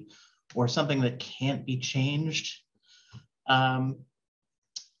personality or something that can't be changed, I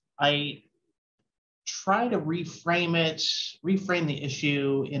try to reframe the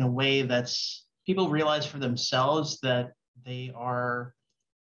issue in a way that's people realize for themselves that they are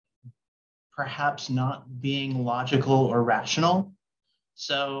perhaps not being logical or rational.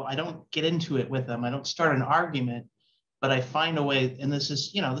 So I don't get into it with them. I don't start an argument, but I find a way, and this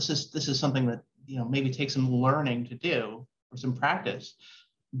is something that, maybe takes some learning to do or some practice,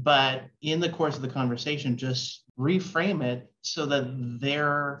 but in the course of the conversation, just reframe it so that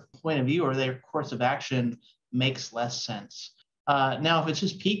their point of view or their course of action makes less sense. Now, if it's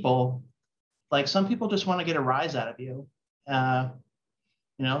just people, like some people just want to get a rise out of you.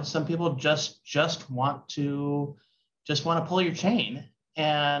 Some people just want to pull your chain.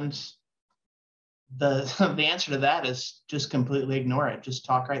 And the answer to that is just completely ignore it. Just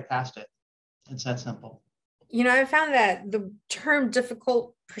talk right past it. It's that simple. I found that the term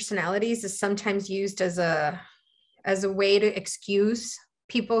difficult personalities is sometimes used as a way to excuse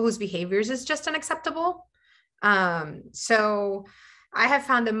people whose behaviors is just unacceptable. So I have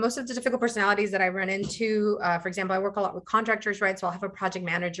found that most of the difficult personalities that I run into, for example, I work a lot with contractors, right? So I'll have a project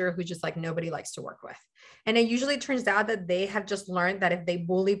manager who just like nobody likes to work with. And it usually turns out that they have just learned that if they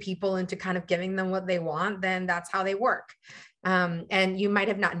bully people into kind of giving them what they want, then that's how they work. And you might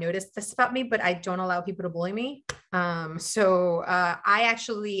have not noticed this about me, but I don't allow people to bully me. So I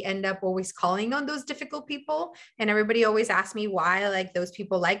actually end up always calling on those difficult people. And everybody always asks me why like those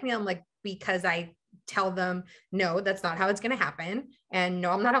people like me. I'm like, because I tell them, no, that's not how it's going to happen. And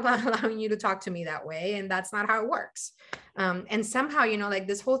no, I'm not allowing you to talk to me that way. And that's not how it works. And somehow, like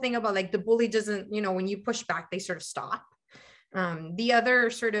this whole thing about like the bully doesn't, when you push back, they sort of stop. The other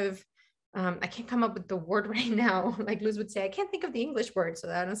sort of, I can't come up with the word right now. Like Liz would say, I can't think of the English word. So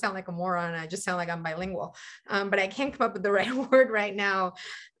that I don't sound like a moron. I just sound like I'm bilingual. But I can't come up with the right word right now.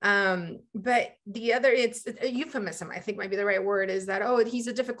 But the other, it's a euphemism, I think might be the right word, is that, oh, he's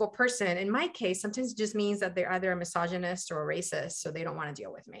a difficult person. In my case, sometimes it just means that they're either a misogynist or a racist. So they don't want to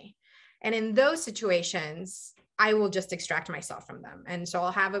deal with me. And in those situations, I will just extract myself from them. And so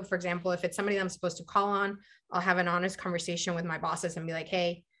I'll have, for example, if it's somebody that I'm supposed to call on, I'll have an honest conversation with my bosses and be like,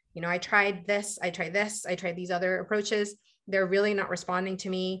 hey, I tried this, I tried these other approaches. They're really not responding to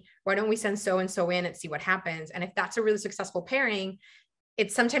me. Why don't we send so-and-so in and see what happens? And if that's a really successful pairing,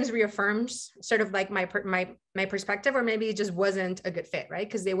 it sometimes reaffirms sort of like my perspective, or maybe it just wasn't a good fit, right?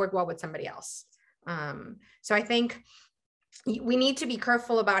 Because they work well with somebody else. So I think we need to be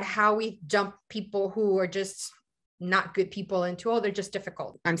careful about how we jump people who are just not good people into, oh, they're just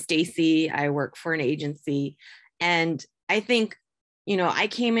difficult. I'm Stacy. I work for an agency. And I think I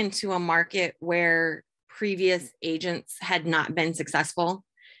came into a market where previous agents had not been successful,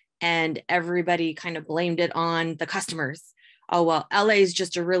 and everybody kind of blamed it on the customers. Oh, well, LA is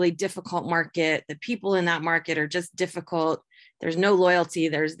just a really difficult market. The people in that market are just difficult. There's no loyalty.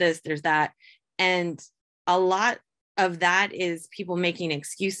 There's this, there's that. And a lot of that is people making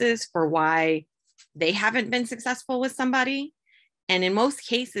excuses for why they haven't been successful with somebody. And in most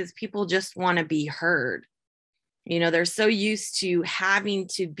cases, people just want to be heard. They're so used to having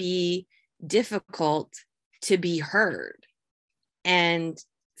to be difficult to be heard. And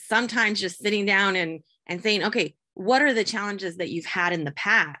sometimes just sitting down and saying, okay, what are the challenges that you've had in the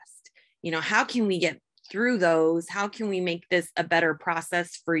past? How can we get through those? How can we make this a better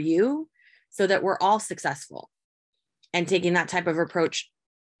process for you so that we're all successful? And taking that type of approach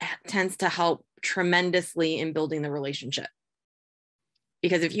tends to help tremendously in building the relationship.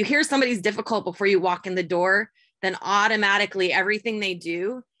 Because if you hear somebody's difficult before you walk in the door, then automatically everything they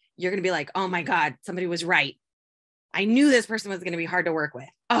do, you're going to be like, oh my God, somebody was right. I knew this person was going to be hard to work with.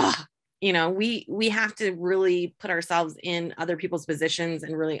 Oh, you know, we have to really put ourselves in other people's positions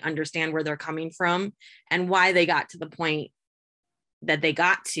and really understand where they're coming from and why they got to the point that they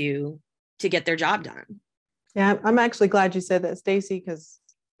got to get their job done. Yeah, I'm actually glad you said that, Stacy, because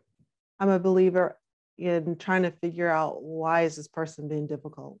I'm a believer in trying to figure out why is this person being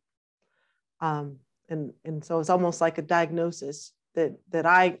difficult. And so it's almost like a diagnosis that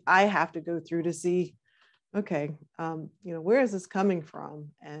I have to go through to see, okay, you know, where is this coming from,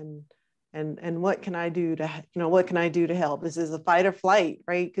 and what can I do to, you know, what can I do to help? This is a fight or flight,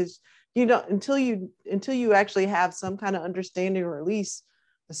 right? Because you know, until you actually have some kind of understanding, or at least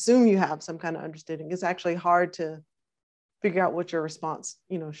assume you have some kind of understanding, it's actually hard to figure out what your response,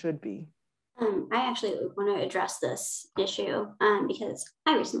 you know, should be. I actually want to address this issue because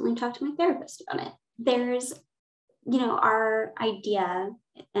I recently talked to my therapist about it. There's, you know, our idea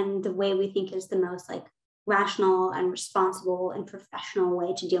and the way we think is the most like rational and responsible and professional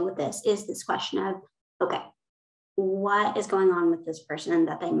way to deal with this is this question of, okay, what is going on with this person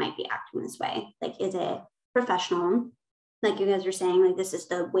that they might be acting this way? Like, is it professional? Like you guys are saying, like, this is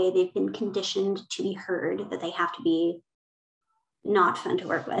the way they've been conditioned to be heard, that they have to be not fun to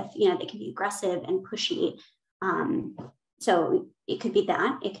work with. You know, they can be aggressive and pushy. So it could be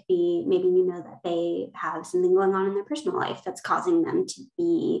that. It could be maybe, you know, that they have something going on in their personal life that's causing them to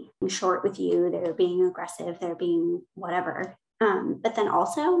be short with you. They're being aggressive. They're being whatever. But then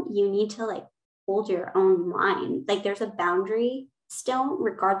also you need to like hold your own line. Like there's a boundary still,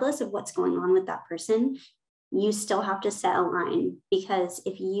 regardless of what's going on with that person. You still have to set a line, because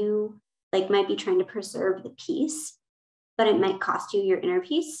if you like might be trying to preserve the peace, but it might cost you your inner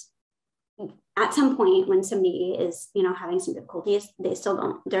peace. At some point when somebody is, you know, having some difficulties, they're still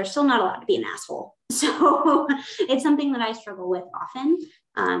not allowed to be an asshole. So it's something that I struggle with often.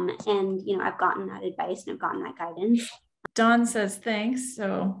 And, you know, I've gotten that advice and I've gotten that guidance. Dawn says, thanks.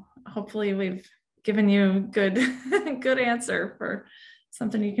 So hopefully we've given you good answer for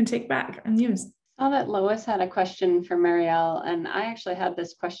something you can take back and use. I saw that Lois had a question for Mariel, and I actually had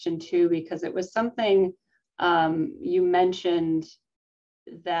this question too, because it was something you mentioned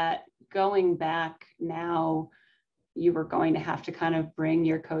that going back now, you were going to have to kind of bring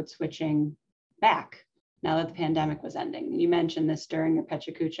your code switching back now that the pandemic was ending. You mentioned this during your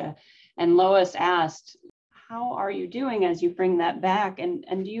PechaKucha, and Lois asked, how are you doing as you bring that back? And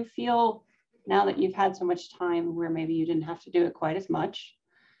do you feel now that you've had so much time where maybe you didn't have to do it quite as much,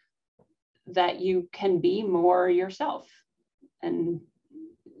 that you can be more yourself? And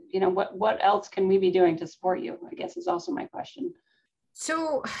you know, what else can we be doing to support you, I guess, is also my question.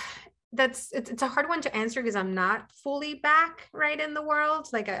 So it's a hard one to answer because I'm not fully back right in the world.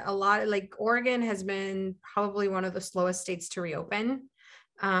 Like a lot, like Oregon has been probably one of the slowest states to reopen.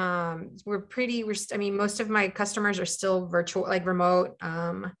 I mean, most of my customers are still virtual, like remote.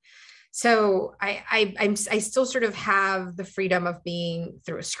 So I still sort of have the freedom of being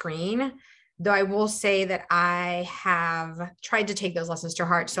through a screen, though I will say that I have tried to take those lessons to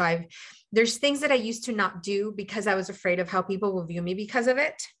heart. So there's things that I used to not do because I was afraid of how people will view me because of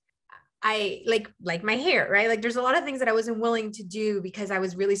it. I like my hair, right? Like there's a lot of things that I wasn't willing to do because I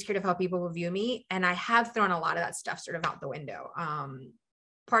was really scared of how people will view me. And I have thrown a lot of that stuff sort of out the window,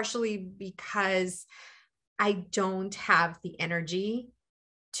 partially because I don't have the energy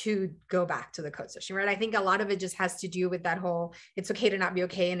to go back to the code switching, right? I think a lot of it just has to do with that whole, it's okay to not be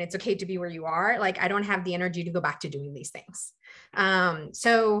okay. And it's okay to be where you are. Like, I don't have the energy to go back to doing these things.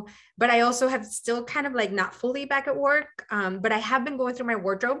 But I also have still kind of like not fully back at work. But I have been going through my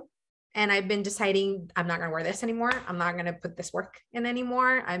wardrobe and I've been deciding I'm not going to wear this anymore. I'm not going to put this work in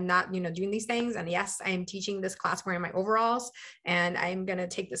anymore. I'm not, doing these things. And yes, I am teaching this class wearing my overalls, and I'm going to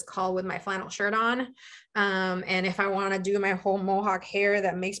take this call with my flannel shirt on. And if I want to do my whole mohawk hair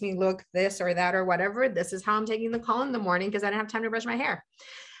that makes me look this or that or whatever, this is how I'm taking the call in the morning because I don't have time to brush my hair.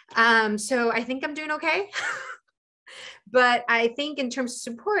 So I think I'm doing okay. But I think in terms of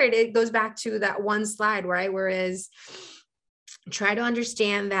support, it goes back to that one slide, right? Whereas try to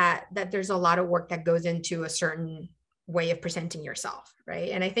understand that there's a lot of work that goes into a certain way of presenting yourself,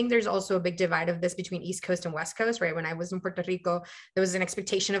 right? And I think there's also a big divide of this between East Coast and West Coast, right? When I was in Puerto Rico, there was an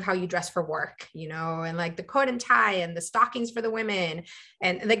expectation of how you dress for work, and like the coat and tie and the stockings for the women,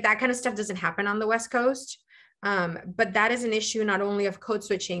 and like that kind of stuff doesn't happen on the West Coast. But that is an issue not only of code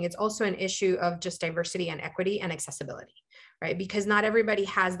switching, it's also an issue of just diversity and equity and accessibility, right? Because not everybody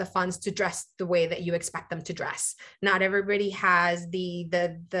has the funds to dress the way that you expect them to dress. Not everybody has the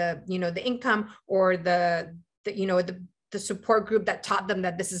income or the support group that taught them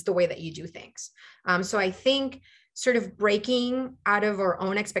that this is the way that you do things. So I think sort of breaking out of our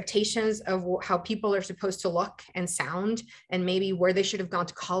own expectations of how people are supposed to look and sound, and maybe where they should have gone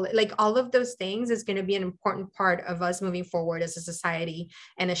to college, like all of those things is going to be an important part of us moving forward as a society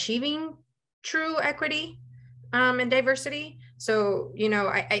and achieving true equity and diversity. So,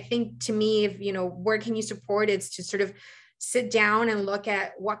 I think to me, if, where can you support, it's to sort of sit down and look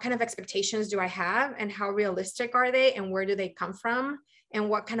at what kind of expectations do I have and how realistic are they and where do they come from? And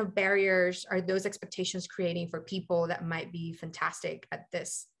what kind of barriers are those expectations creating for people that might be fantastic at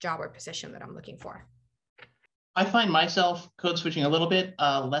this job or position that I'm looking for? I find myself code switching a little bit,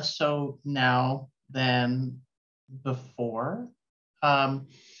 less so now than before.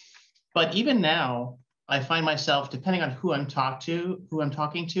 But even now, I find myself, depending on who I'm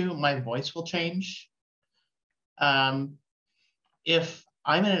talking to, my voice will change. If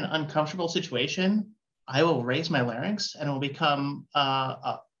I'm in an uncomfortable situation, I will raise my larynx and it will become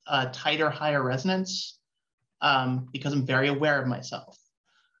a tighter, higher resonance because I'm very aware of myself.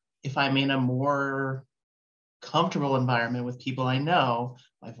 If I'm in a more comfortable environment with people I know,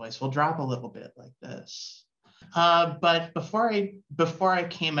 my voice will drop a little bit like this. But before I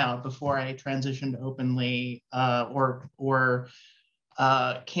came out, before I transitioned openly or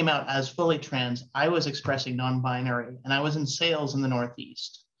came out as fully trans, I was expressing non-binary and I was in sales in the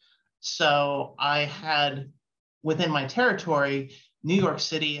Northeast. So I had within my territory, New York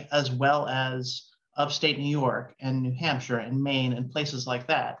City, as well as upstate New York and New Hampshire and Maine and places like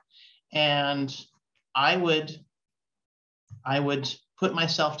that. And I would put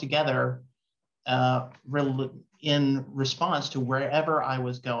myself together in response to wherever I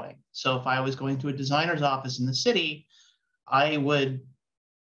was going. So if I was going to a designer's office in the city, I would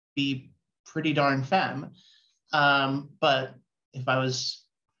be pretty darn femme. But if I was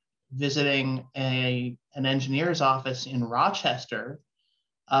visiting an engineer's office in Rochester,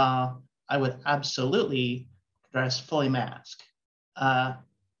 I would absolutely dress fully masked.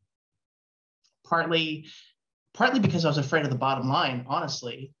 Partly because I was afraid of the bottom line,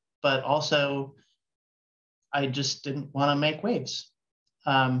 honestly, but also I just didn't want to make waves.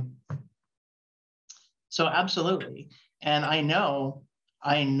 So absolutely. And I know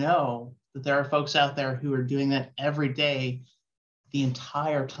that there are folks out there who are doing that every day, the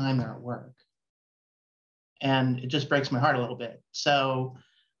entire time they're at work. And it just breaks my heart a little bit. So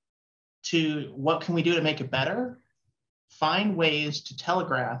what can we do to make it better? Find ways to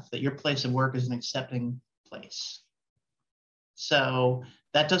telegraph that your place of work is an accepting place. So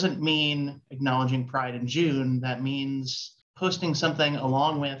that doesn't mean acknowledging Pride in June. That means posting something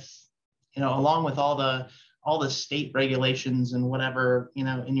along with all the state regulations and whatever,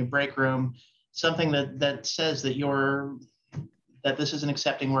 in your break room, something that says that this is an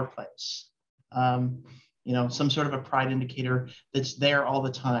accepting workplace. Some sort of a pride indicator that's there all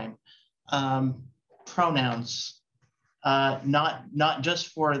the time. Pronouns, not just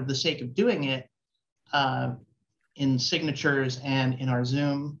for the sake of doing it, in signatures and in our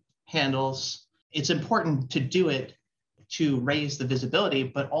Zoom handles. It's important to do it to raise the visibility,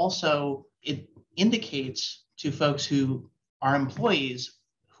 but also it indicates to folks who are employees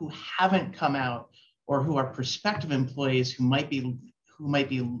who haven't come out or who are prospective employees who might be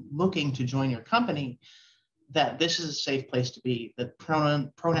looking to join your company, that this is a safe place to be, that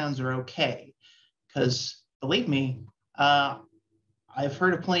pronouns are okay. Because believe me, I've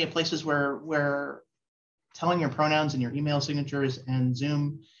heard of plenty of places where telling your pronouns in your email signatures and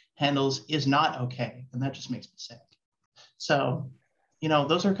Zoom handles is not okay. And that just makes me sick. So,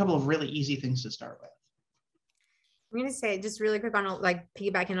 those are a couple of really easy things to start with. I'm going to say just really quick on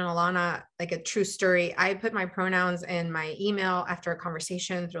piggybacking on Alana, like a true story. I put my pronouns in my email after a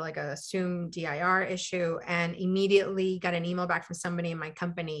conversation through like a Zoom DIR issue, and immediately got an email back from somebody in my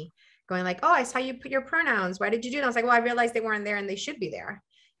company going like, "Oh, I saw you put your pronouns. Why did you do that?" I was like, "Well, I realized they weren't there and they should be there."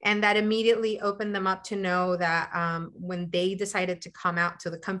 And that immediately opened them up to know that when they decided to come out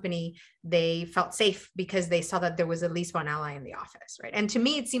to the company, they felt safe because they saw that there was at least one ally in the office, right? And to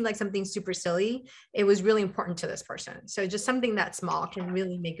me, it seemed like something super silly. It was really important to this person. So just something that small can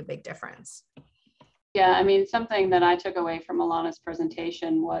really make a big difference. Yeah, I mean, something that I took away from Alana's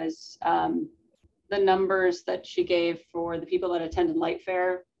presentation was the numbers that she gave for the people that attended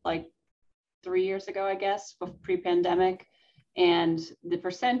LightFair like 3 years ago, I guess, pre-pandemic. And the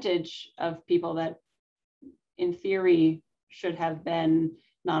percentage of people that in theory should have been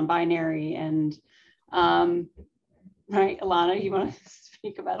non-binary and right, Alana, you want to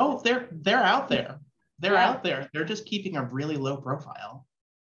speak about this? They're out there. They're out there. They're just keeping a really low profile.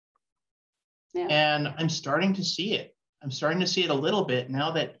 Yeah. And I'm starting to see it. I'm starting to see it a little bit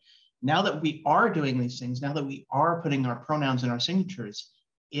now that we are doing these things, now that we are putting our pronouns in our signatures,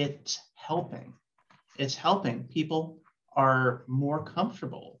 it's helping. It's helping. People are more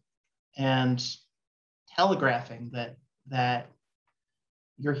comfortable and telegraphing that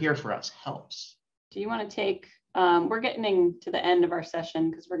you're here for us helps. Do you want to take, we're getting to the end of our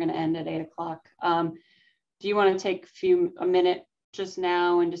session because we're going to end at 8 o'clock. Do you want to take a minute just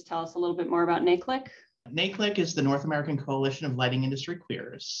now and just tell us a little bit more about NACLIC? NACLIC is the North American Coalition of Lighting Industry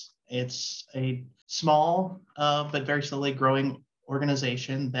Queers. It's a small but very slowly growing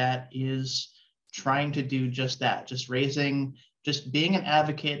organization that is trying to do just that, just being an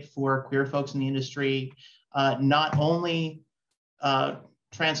advocate for queer folks in the industry, not only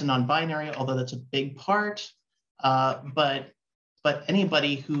trans and non-binary, although that's a big part, but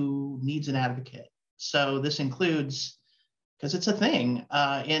anybody who needs an advocate. So this includes, because it's a thing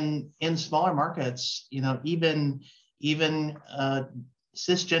in smaller markets, even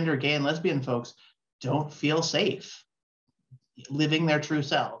cisgender gay and lesbian folks don't feel safe living their true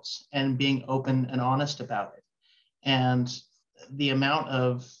selves and being open and honest about it. And the amount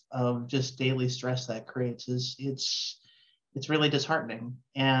of just daily stress that creates it's really disheartening.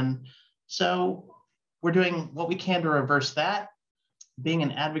 And so we're doing what we can to reverse that, being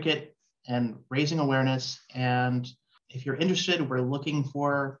an advocate and raising awareness. And if you're interested, we're looking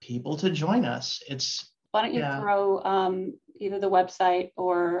for people to join us. Why don't you throw either the website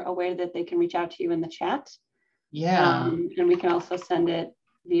or a way that they can reach out to you in the chat? Yeah. And we can also send it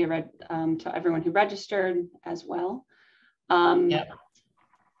via to everyone who registered as well. Yeah.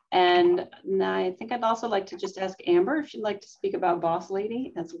 And I think I'd also like to just ask Amber if she'd like to speak about Boss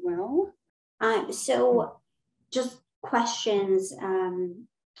Lady as well. So just questions.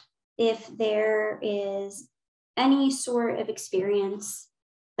 If there is any sort of experience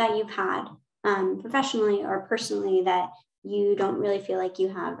that you've had professionally or personally that you don't really feel like you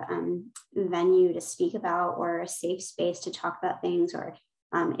have venue to speak about or a safe space to talk about things, or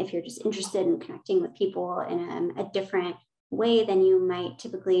if you're just interested in connecting with people in a different way than you might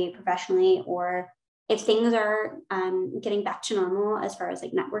typically professionally, or if things are getting back to normal as far as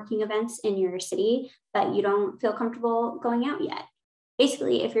like networking events in your city, but you don't feel comfortable going out yet.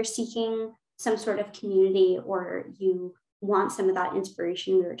 Basically, if you're seeking some sort of community or you want some of that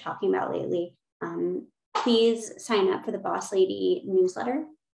inspiration we were talking about lately, please sign up for the Boss Lady newsletter.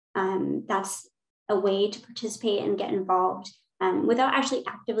 That's a way to participate and get involved without actually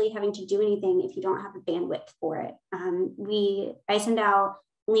actively having to do anything if you don't have the bandwidth for it. I send out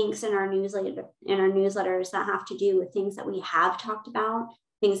links in our newsletters that have to do with things that we have talked about,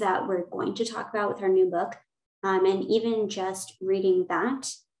 things that we're going to talk about with our new book. And even just reading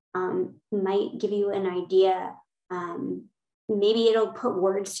that might give you an idea. Maybe it'll put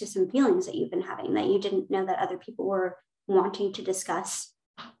words to some feelings that you've been having that you didn't know that other people were wanting to discuss.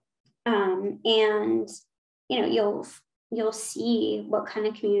 And you'll see what kind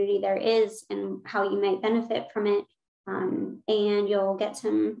of community there is and how you might benefit from it. And you'll get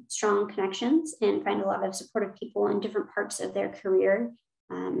some strong connections and find a lot of supportive people in different parts of their career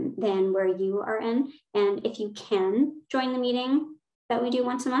than where you are in. And if you can join the meeting that we do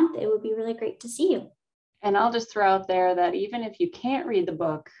once a month, it would be really great to see you. And I'll just throw out there that even if you can't read the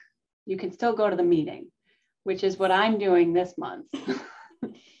book, you can still go to the meeting, which is what I'm doing this month.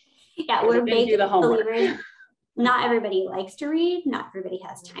 Yeah, we're big believers. Not everybody likes to read. Not everybody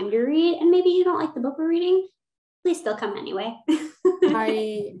has time to read. And maybe you don't like the book we're reading. Please still come anyway.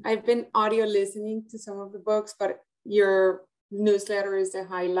 I've been audio listening to some of the books, but your newsletter is the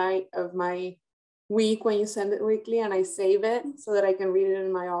highlight of my week when you send it weekly, and I save it so that I can read it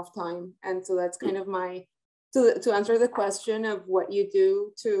in my off time. And so that's kind of to answer the question of what you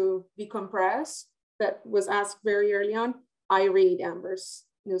do to decompress that was asked very early on. I read Amber's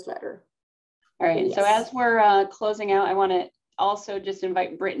newsletter. All right. Yes. So as we're closing out, I want to also just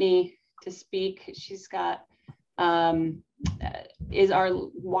invite Brittany to speak. She's got is our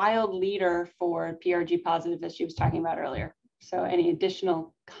wild leader for PRG positive, as she was talking about earlier. So any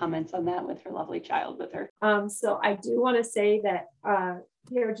additional comments on that with her lovely child with her? So I do want to say that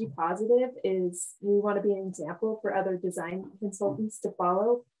PRG positive is, we want to be an example for other design consultants to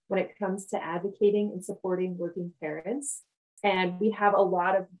follow when it comes to advocating and supporting working parents. And we have a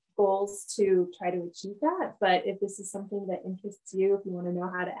lot of goals to try to achieve that. But if this is something that interests you, if you want to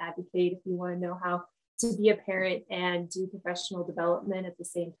know how to advocate, if you want to know how to be a parent and do professional development at the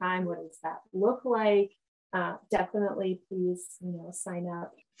same time, what does that look like? Definitely please, sign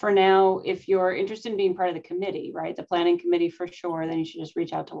up. For now, if you're interested in being part of the committee, right, the planning committee for sure, then you should just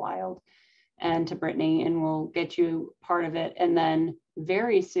reach out to Wild. and to Brittany, and we'll get you part of it. And then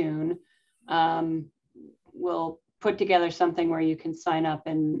very soon, we'll put together something where you can sign up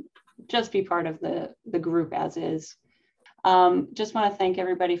and just be part of the group as is. Just want to thank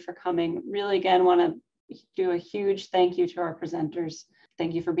everybody for coming. Really, again, want to do a huge thank you to our presenters.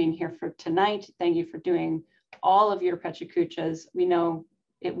 Thank you for being here for tonight. Thank you for doing all of your PechaKuchas. We know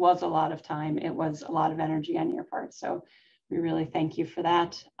it was a lot of time. It was a lot of energy on your part. So we really thank you for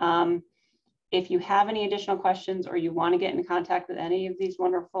that. If you have any additional questions or you want to get in contact with any of these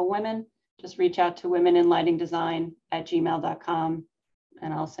wonderful women, just reach out to womeninlightingdesign@gmail.com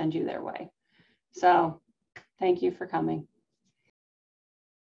and I'll send you their way. So thank you for coming.